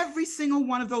 Every single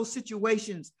one of those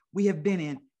situations we have been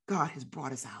in, God has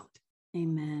brought us out.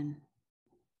 Amen.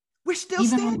 We're still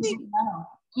standing.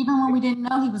 Even when we didn't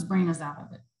know he was bringing us out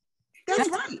of it. That's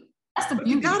right. That's the But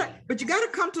beauty. you gotta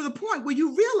come to the point where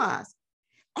you realize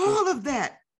all of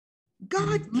that.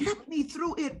 God kept me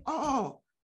through it all.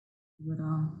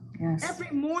 Yes.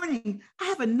 Every morning, I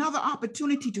have another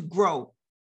opportunity to grow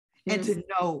and to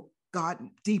know God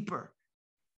deeper.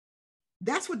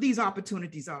 That's what these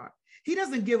opportunities are. He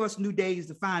doesn't give us new days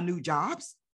to find new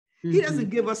jobs. He doesn't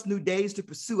give us new days to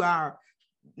pursue our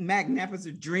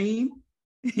magnificent dream,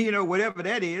 whatever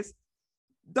that is.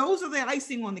 Those are the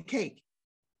icing on the cake.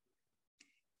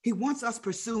 He wants us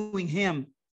pursuing him,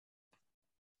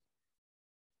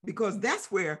 because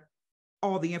that's where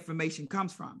all the information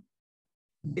comes from.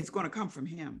 It's going to come from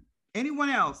him. Anyone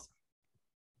else?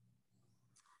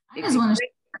 I just want to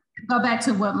go back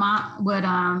to what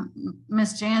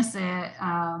Miss Jan said.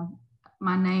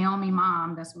 My Naomi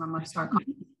mom. That's what I'm going to start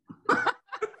calling.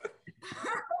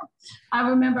 I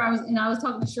remember I was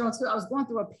talking to Cheryl too. I was going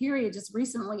through a period just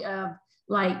recently of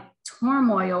like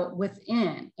turmoil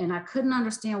within, and I couldn't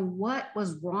understand what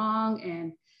was wrong.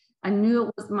 And I knew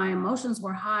it was my emotions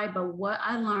were high, but what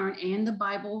I learned in the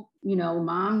Bible,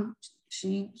 mom,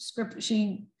 she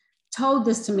told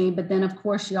this to me, but then of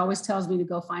course she always tells me to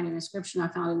go find it in scripture. And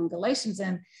I found it in Galatians,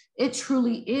 and it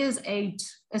truly is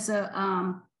it's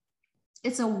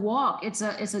a walk. It's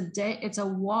a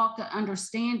walk of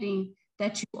understanding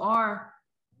that you are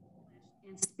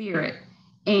in spirit.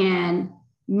 And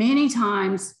many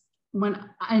times when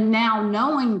I'm now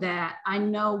knowing that, I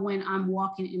know when I'm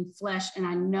walking in flesh, and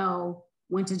I know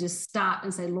when to just stop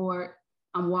and say, Lord,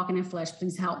 I'm walking in flesh,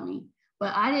 please help me.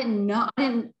 But I didn't know,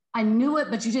 I knew it,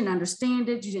 but you didn't understand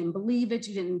it. You didn't believe it.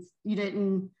 You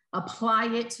didn't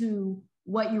apply it to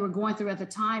what you were going through at the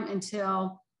time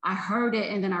until I heard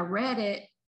it. And then I read it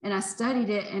and I studied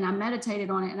it and I meditated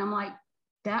on it. And I'm like,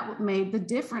 that made the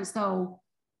difference. So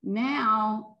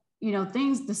now,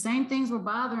 the same things were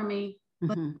bothering me,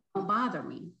 but they don't bother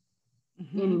me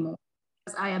anymore.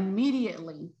 Because I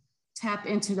immediately tap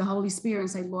into the Holy Spirit and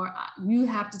say, Lord, you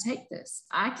have to take this.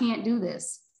 I can't do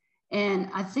this. And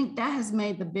I think that has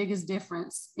made the biggest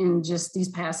difference in just these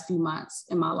past few months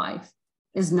in my life,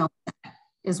 is knowing that,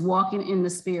 is walking in the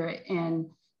Spirit and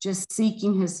just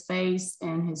seeking his face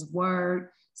and his word,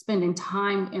 spending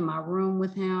time in my room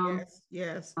with him.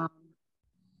 Yes.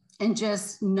 And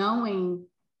just knowing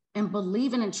and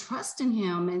believing and trusting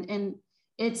him. And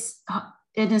it's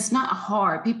not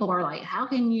hard. People are like, how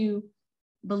can you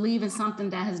believe in something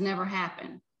that has never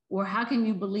happened? Or how can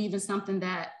you believe in something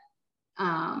that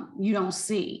you don't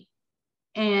see?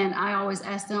 And I always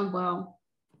ask them, well,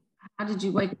 how did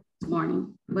you wake up this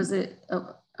morning? Was it,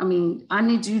 I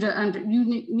need you to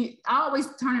I always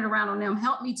turn it around on them.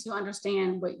 Help me to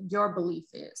understand what your belief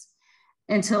is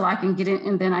until I can get in.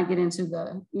 And then I get into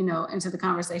the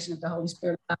conversation of the Holy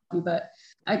Spirit. But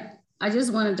I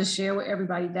just wanted to share with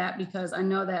everybody that, because I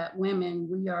know that women,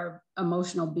 we are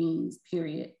emotional beings,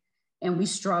 period. And we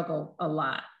struggle a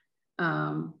lot.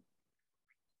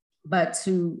 But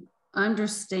to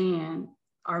understand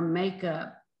our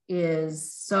makeup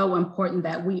is so important,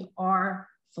 that we are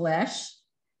flesh,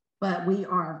 but we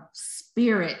are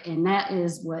spirit. And that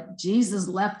is what Jesus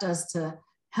left us to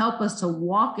help us to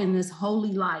walk in this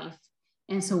holy life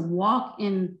and to walk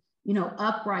in,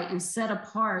 upright and set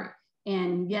apart.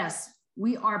 And yes,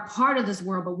 we are part of this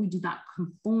world, but we do not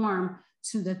conform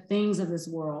to the things of this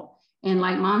world. And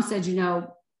like Mom said,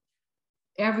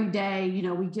 every day,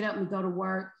 we get up and we go to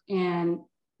work, and,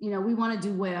 we want to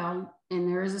do well. And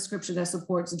there is a scripture that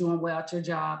supports doing well at your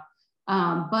job.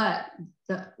 But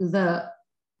the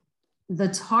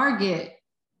target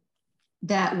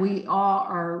that we all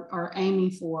are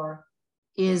aiming for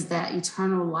is that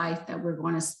eternal life that we're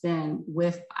going to spend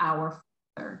with our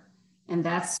Father. And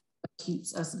that's what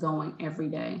keeps us going every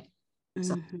day.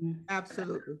 So.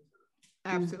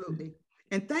 Absolutely.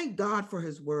 And thank God for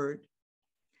his word.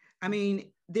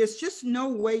 There's just no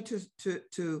way to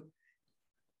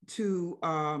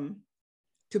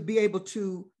be able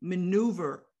to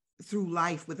maneuver through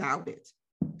life without it.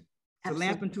 A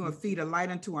lamp unto our feet, a light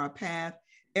unto our path.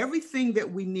 Everything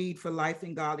that we need for life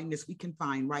and godliness, we can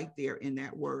find right there in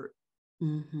that word.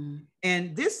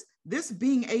 And this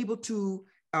being able to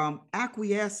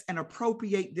acquiesce and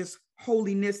appropriate this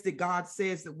holiness that God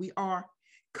says that we are,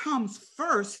 comes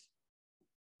first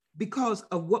because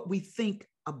of what we think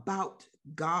about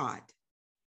God.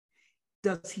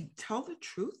 Does he tell the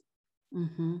truth?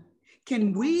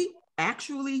 Can we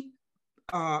actually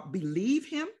believe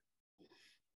him?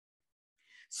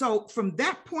 So from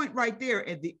that point right there,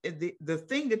 and the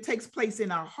thing that takes place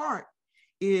in our heart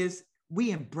is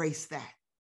we embrace that.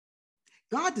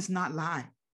 God does not lie.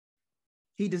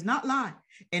 He does not lie.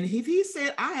 And if he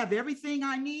said, I have everything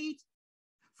I need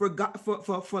for God,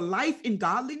 for life in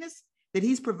godliness, that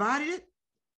he's provided it,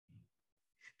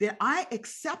 then I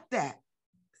accept that.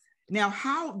 Now,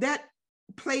 how that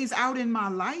plays out in my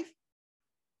life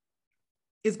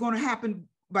is going to happen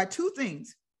by two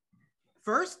things.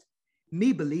 First,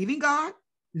 me believing God,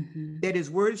 that his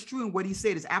word is true and what he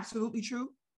said is absolutely true.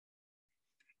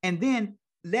 And then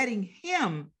letting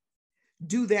him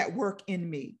do that work in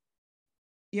me.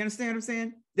 You understand what I'm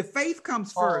saying? The faith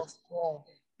comes first.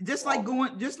 Just like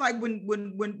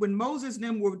when Moses and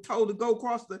them were told to go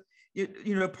across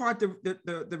part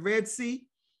the Red Sea,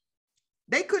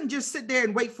 they couldn't just sit there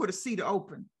and wait for the sea to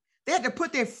open. They had to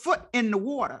put their foot in the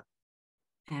water.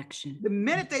 Action. The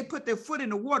minute they put their foot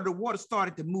in the water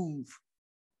started to move.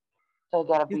 So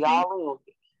gotta be all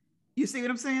in. You see what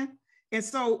I'm saying? And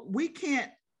so we can't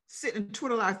sit and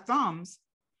twiddle our thumbs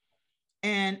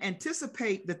and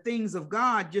anticipate the things of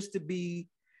God just to be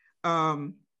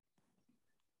dropped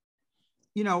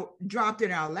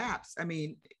in our laps. I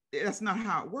mean, that's not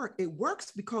how it works. It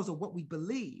works because of what we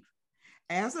believe.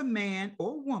 As a man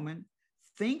or woman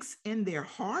thinks in their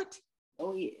heart.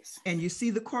 Oh, yes. And you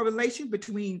see the correlation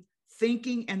between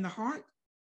thinking and the heart,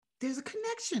 there's a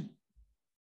connection.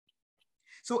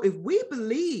 So if we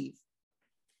believe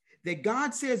that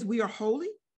God says we are holy,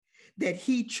 that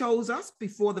he chose us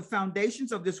before the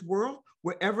foundations of this world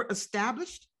were ever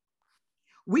established,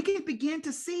 we can begin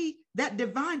to see that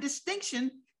divine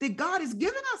distinction that God has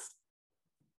given us.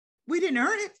 We didn't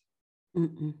earn it.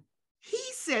 He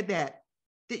said that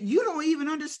you don't even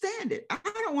understand it. I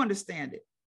don't understand it.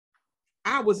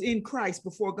 I was in Christ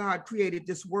before God created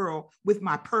this world with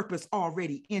my purpose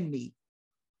already in me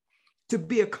to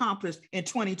be accomplished in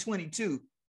 2022.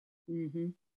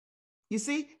 You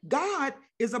see, God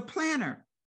is a planner.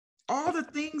 All the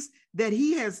things that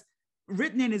he has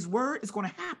written in his word is going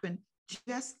to happen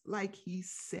just like he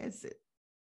says it.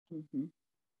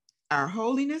 Our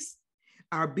holiness,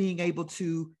 our being able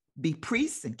to be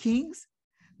priests and kings,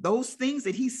 those things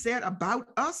that he said about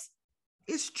us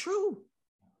is true.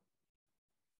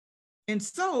 And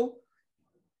so,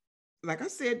 like I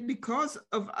said, because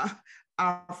of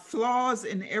our flaws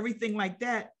and everything like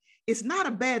that, it's not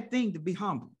a bad thing to be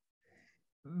humble.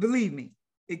 Believe me,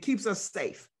 it keeps us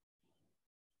safe.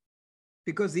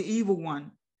 Because the evil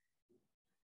one,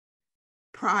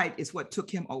 pride is what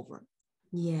took him over.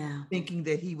 Yeah. Thinking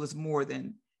that he was more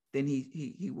than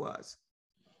he was.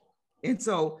 And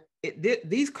so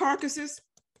these carcasses,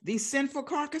 these sinful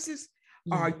carcasses,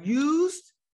 are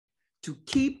used to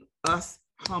keep us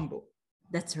humble.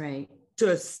 That's right.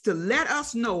 To let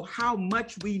us know how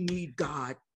much we need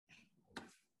God.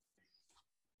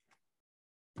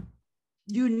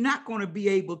 You're not going to be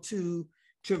able to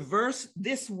traverse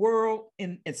this world,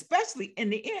 especially in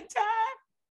the end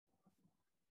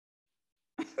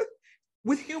time,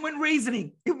 with human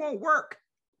reasoning. It won't work.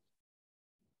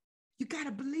 You got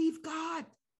to believe God.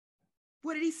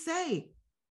 What did he say?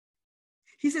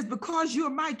 He says, because you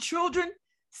are my children,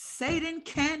 Satan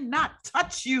cannot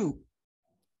touch you.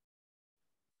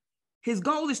 His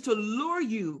goal is to lure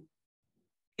you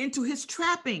into his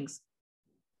trappings,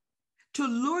 to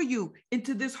lure you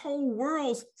into this whole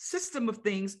world's system of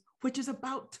things, which is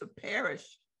about to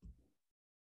perish.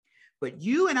 But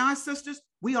you and I, sisters,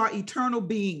 we are eternal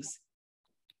beings.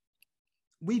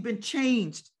 We've been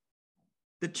changed.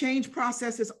 The change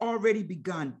process has already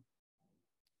begun.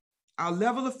 Our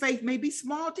level of faith may be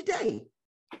small today,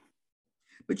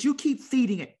 but you keep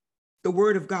feeding it, the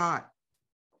word of God,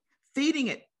 feeding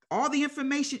it. All the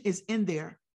information is in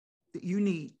there that you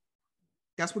need.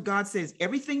 That's what God says.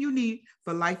 Everything you need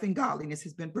for life and godliness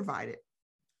has been provided.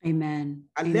 Amen.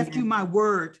 I left you my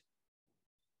word.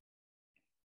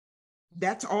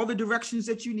 That's all the directions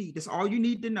that you need. That's all you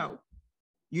need to know.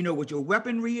 You know what your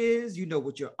weaponry is. You know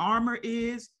what your armor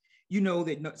is. You know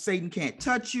that Satan can't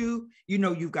touch you. You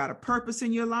know you've got a purpose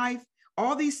in your life.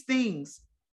 All these things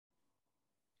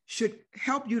should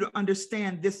help you to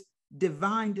understand this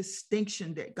divine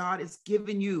distinction that God has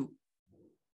given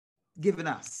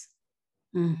us.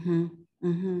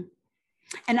 And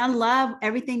I love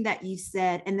everything that you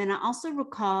said. And then I also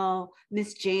recall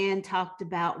Miss Jan talked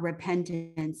about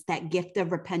repentance, that gift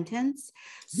of repentance.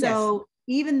 So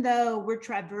even though we're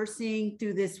traversing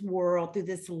through this world, through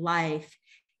this life,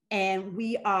 and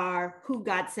we are who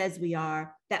God says we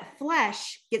are, that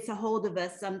flesh gets a hold of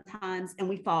us sometimes and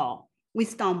we fall, we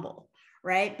stumble,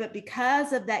 right? But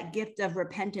because of that gift of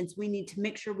repentance, we need to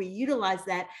make sure we utilize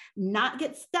that, not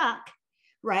get stuck,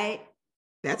 right?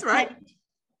 That's right.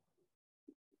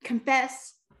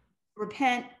 Confess,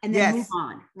 repent, and then move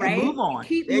on, right? And move on.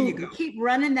 Keep there moving, you go. keep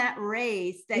running that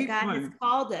race that Keep God running. has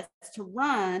called us to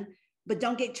run but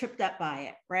don't get tripped up by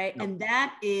it, right? No. And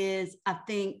that is, I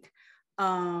think,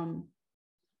 another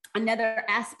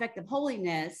aspect of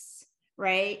holiness,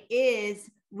 right, is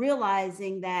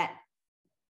realizing that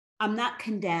I'm not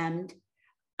condemned.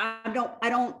 I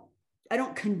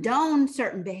don't condone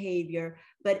certain behavior,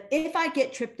 but if I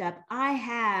get tripped up, I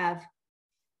have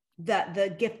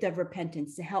the gift of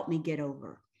repentance to help me get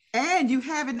over. And you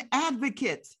have an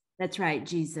advocate. That's right,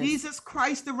 Jesus. Jesus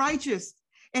Christ the righteous.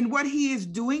 And what he is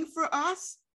doing for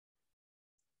us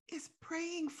is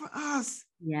praying for us.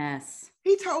 Yes.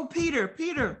 He told Peter,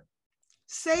 Peter,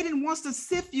 Satan wants to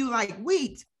sift you like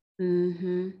wheat.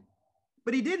 Mm-hmm.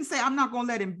 But he didn't say, I'm not going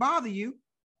to let him bother you.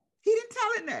 He didn't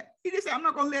tell him that. He didn't say, I'm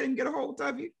not going to let him get a hold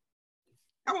of you.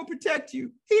 I will protect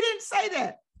you. He didn't say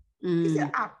that. He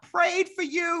said, I prayed for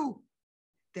you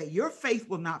that your faith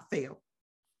will not fail.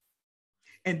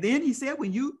 And then he said,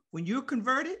 when you're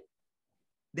converted,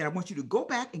 then I want you to go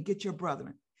back and get your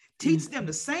brethren. Teach them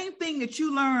the same thing that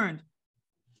you learned.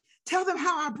 Tell them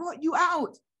how I brought you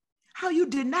out, how you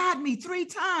denied me 3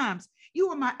 times. You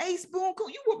were my ace boon,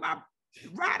 you were my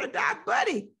ride or die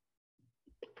buddy.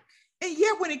 And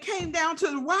yet when it came down to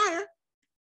the wire,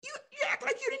 you act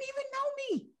like you didn't even know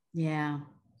me. Yeah.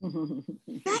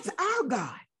 That's our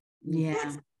God.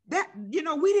 Yeah.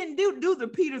 We didn't do the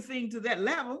Peter thing to that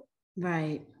level.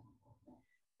 Right.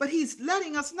 But he's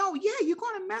letting us know, yeah, you're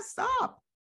going to mess up.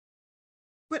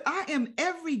 But I am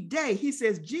every day, he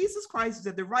says, Jesus Christ is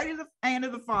at the right hand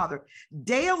of the Father,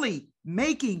 daily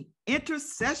making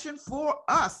intercession for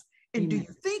us. And do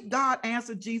you think God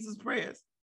answered Jesus' prayers?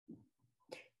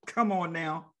 Come on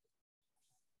now.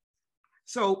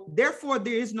 So therefore,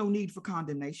 there is no need for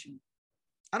condemnation.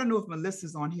 I don't know if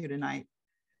Melissa's on here tonight,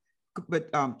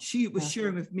 but she was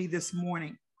sharing with me this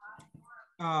morning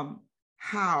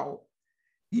how,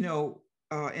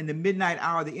 in the midnight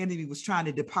hour, the enemy was trying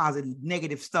to deposit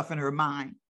negative stuff in her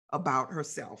mind about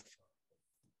herself.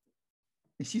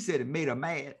 And she said it made her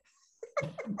mad.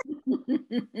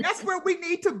 That's where we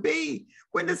need to be.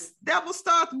 When the devil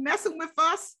starts messing with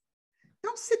us,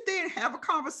 don't sit there and have a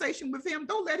conversation with him.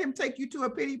 Don't let him take you to a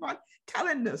pity party. Tell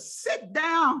him to sit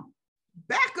down,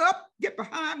 back up, get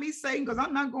behind me, Satan, because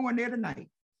I'm not going there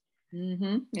tonight.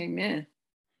 Amen.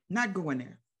 Not going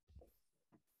there.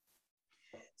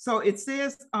 So it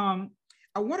says, I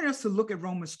wanted us to look at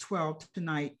Romans 12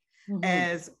 tonight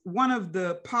as one of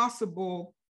the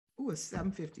possible, it's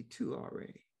 7:52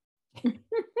 already.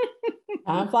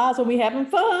 Time flies when we having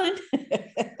fun.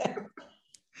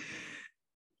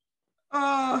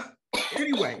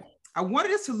 Anyway, I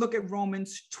wanted us to look at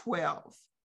Romans 12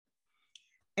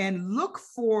 and look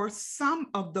for some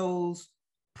of those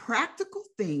practical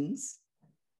things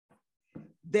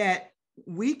that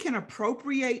we can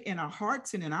appropriate in our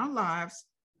hearts and in our lives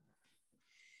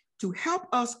to help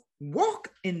us walk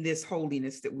in this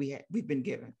holiness that we've been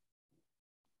given.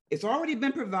 It's already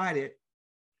been provided.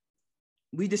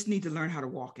 We just need to learn how to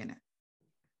walk in it.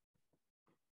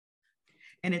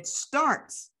 And it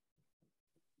starts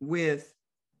with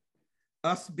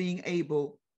us being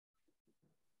able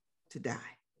to die.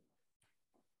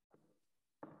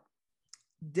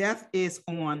 Death is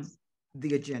on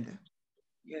the agenda.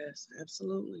 Yes,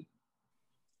 absolutely.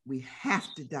 We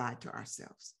have to die to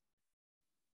ourselves.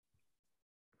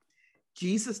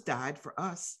 Jesus died for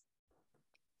us.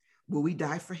 Will we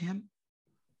die for him?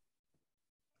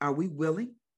 Are we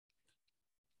willing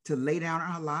to lay down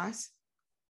our lives?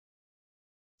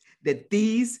 That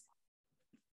these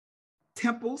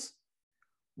temples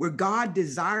where God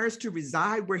desires to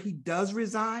reside, where he does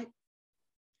reside,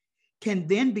 can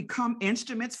then become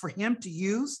instruments for him to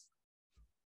use?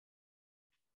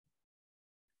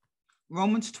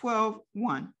 Romans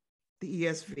 12:1, the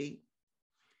ESV.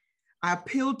 I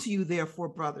appeal to you, therefore,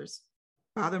 brothers,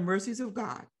 by the mercies of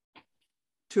God,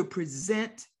 to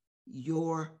present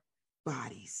your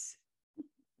bodies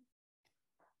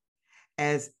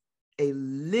as a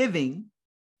living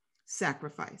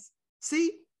sacrifice.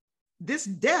 See, this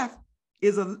death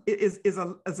is a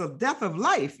death of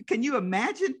life. Can you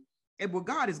imagine? Well,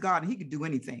 God is God and he can do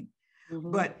anything.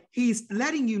 But he's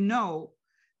letting you know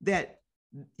that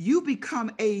you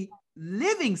become a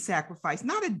living sacrifice,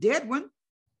 not a dead one.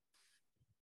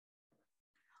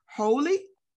 Holy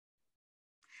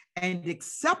and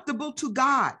acceptable to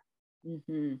God,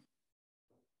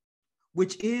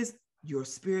 which is your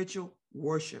spiritual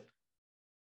worship.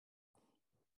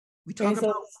 We talk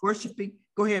about worshiping.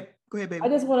 Go ahead, baby.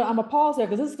 I'm gonna pause there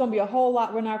because this is gonna be a whole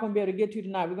lot we're not gonna be able to get to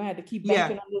tonight. We're gonna have to keep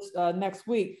banking on this next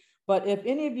week. But if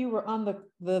any of you were on the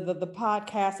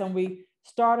podcast and we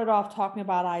started off talking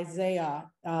about Isaiah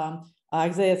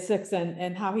 6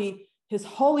 and how his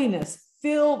holiness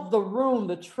filled the room,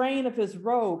 the train of his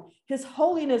robe. His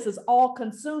holiness is all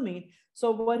consuming.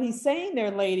 So what he's saying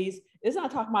there, ladies, is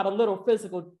not talking about a little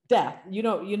physical death. You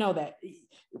know that.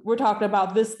 We're talking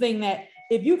about this thing that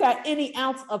if you got any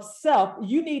ounce of self,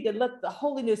 you need to let the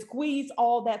holiness squeeze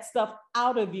all that stuff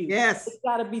out of you. Yes. It's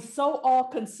got to be so all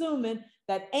consuming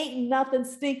that ain't nothing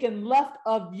stinking left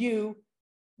of you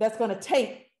that's going to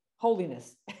take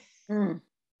holiness.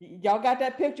 Y'all got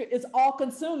that picture? It's all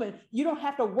consuming. You don't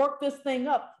have to work this thing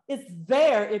up. It's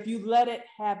there if you let it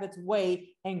have its way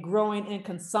and growing in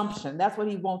consumption. That's what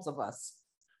he wants of us.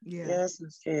 Yeah. Yes,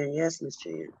 Miss Chan. Yes, Miss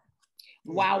Chan.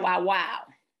 Wow, wow, wow.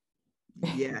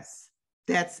 Yes,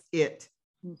 that's it.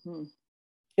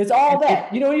 It's all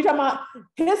that. You know what you're talking about?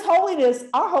 His holiness,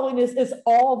 our holiness is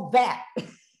all that.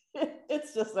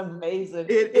 It's just amazing.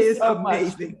 It is so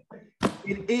amazing.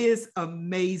 It is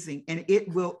amazing, and it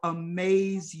will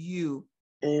amaze you.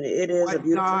 And it is a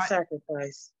beautiful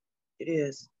sacrifice. It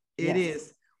is. It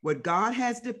is. What God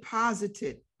has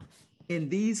deposited in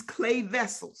these clay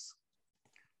vessels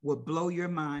will blow your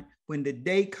mind when the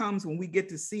day comes when we get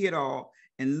to see it all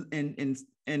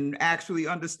and actually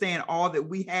understand all that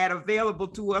we had available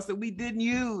to us that we didn't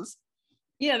use.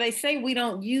 Yeah, they say we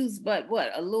don't use but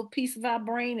what, a little piece of our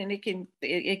brain, and it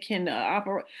can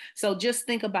operate. So just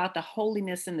think about the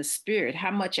holiness in the spirit,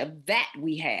 how much of that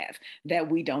we have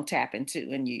that we don't tap into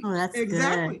and use. Oh, that's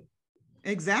exactly.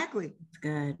 good. Exactly. That's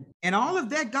good. And all of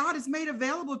that God has made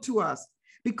available to us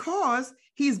because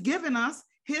he's given us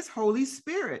his Holy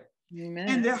Spirit. Amen.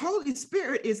 And the Holy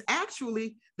Spirit is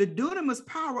actually the dunamis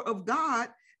power of God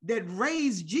that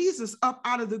raised Jesus up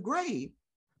out of the grave.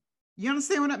 You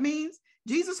understand what that means?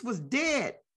 Jesus was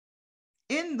dead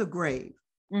in the grave.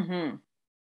 And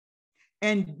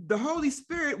the Holy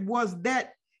Spirit was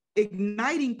that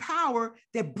igniting power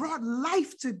that brought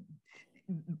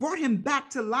him back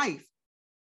to life.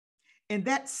 And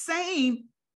that same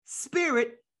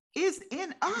spirit is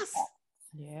in us.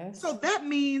 Yes. So that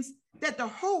means that the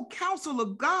whole counsel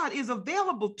of God is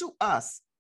available to us.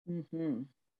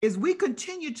 As we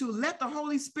continue to let the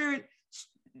Holy Spirit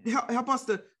help us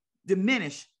to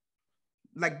diminish,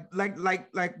 like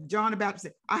John the Baptist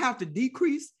said, I have to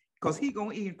decrease because he's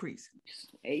gonna increase.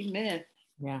 Amen.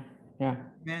 Yeah.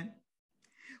 Amen.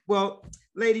 Well,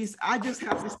 ladies, I just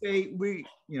have to say we're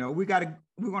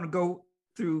gonna go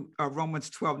through Romans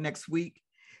 12 next week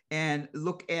and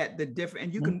look at the different,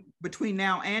 and you can between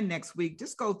now and next week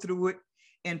just go through it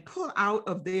and pull out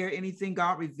of there anything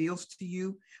God reveals to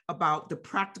you about the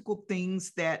practical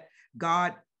things that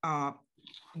God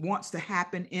wants to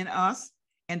happen in us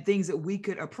and things that we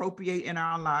could appropriate in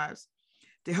our lives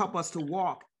to help us to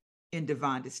walk in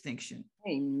divine distinction.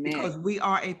 Amen. Because we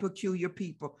are a peculiar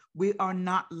people. We are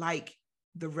not like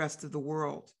the rest of the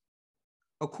world,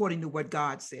 according to what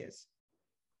God says.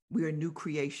 We are new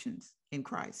creations in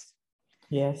Christ.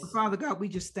 Yes. So Father God, we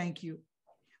just thank you.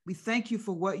 We thank you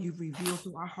for what you've revealed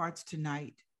to our hearts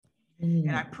tonight.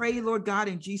 And I pray, Lord God,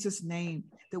 in Jesus' name,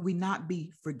 that we not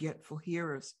be forgetful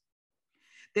hearers.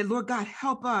 That, Lord God,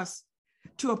 help us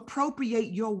to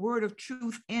appropriate your word of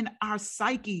truth in our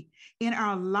psyche, in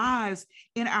our lives,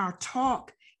 in our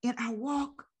talk, in our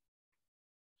walk.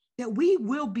 That we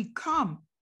will become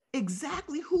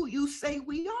exactly who you say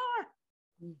we are.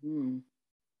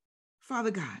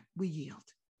 Father God, we yield.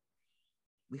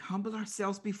 We humble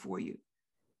ourselves before you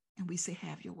and we say,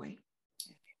 have your way.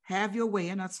 Have your way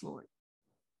in us, Lord.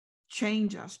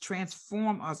 Change us,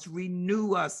 transform us,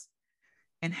 renew us,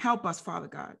 and help us, Father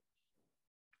God,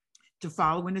 to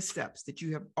follow in the steps that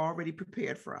you have already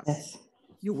prepared for us. Yes.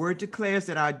 Your word declares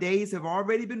that our days have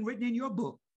already been written in your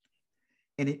book,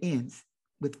 and it ends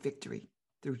with victory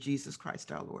through Jesus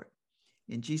Christ our Lord.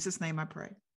 In Jesus' name I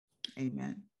pray.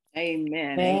 Amen.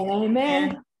 Amen.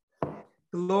 Amen.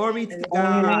 Glory to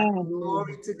God.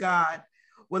 Glory to God.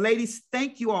 Well, ladies,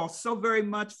 thank you all so very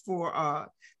much for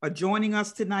joining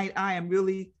us tonight. I am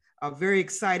really very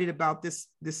excited about this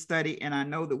study, and I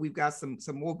know that we've got some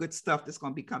more good stuff that's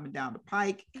going to be coming down the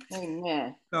pike.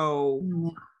 Amen. So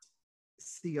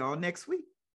see y'all next week.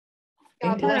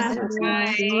 God bless you.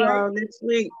 See you all next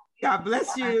week. God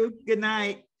bless you. Good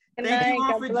night. Good Thank night. you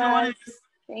all God for bless. joining us.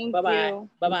 Thank you.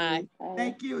 Bye-bye.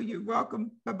 Thank you. You're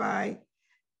welcome. Bye-bye.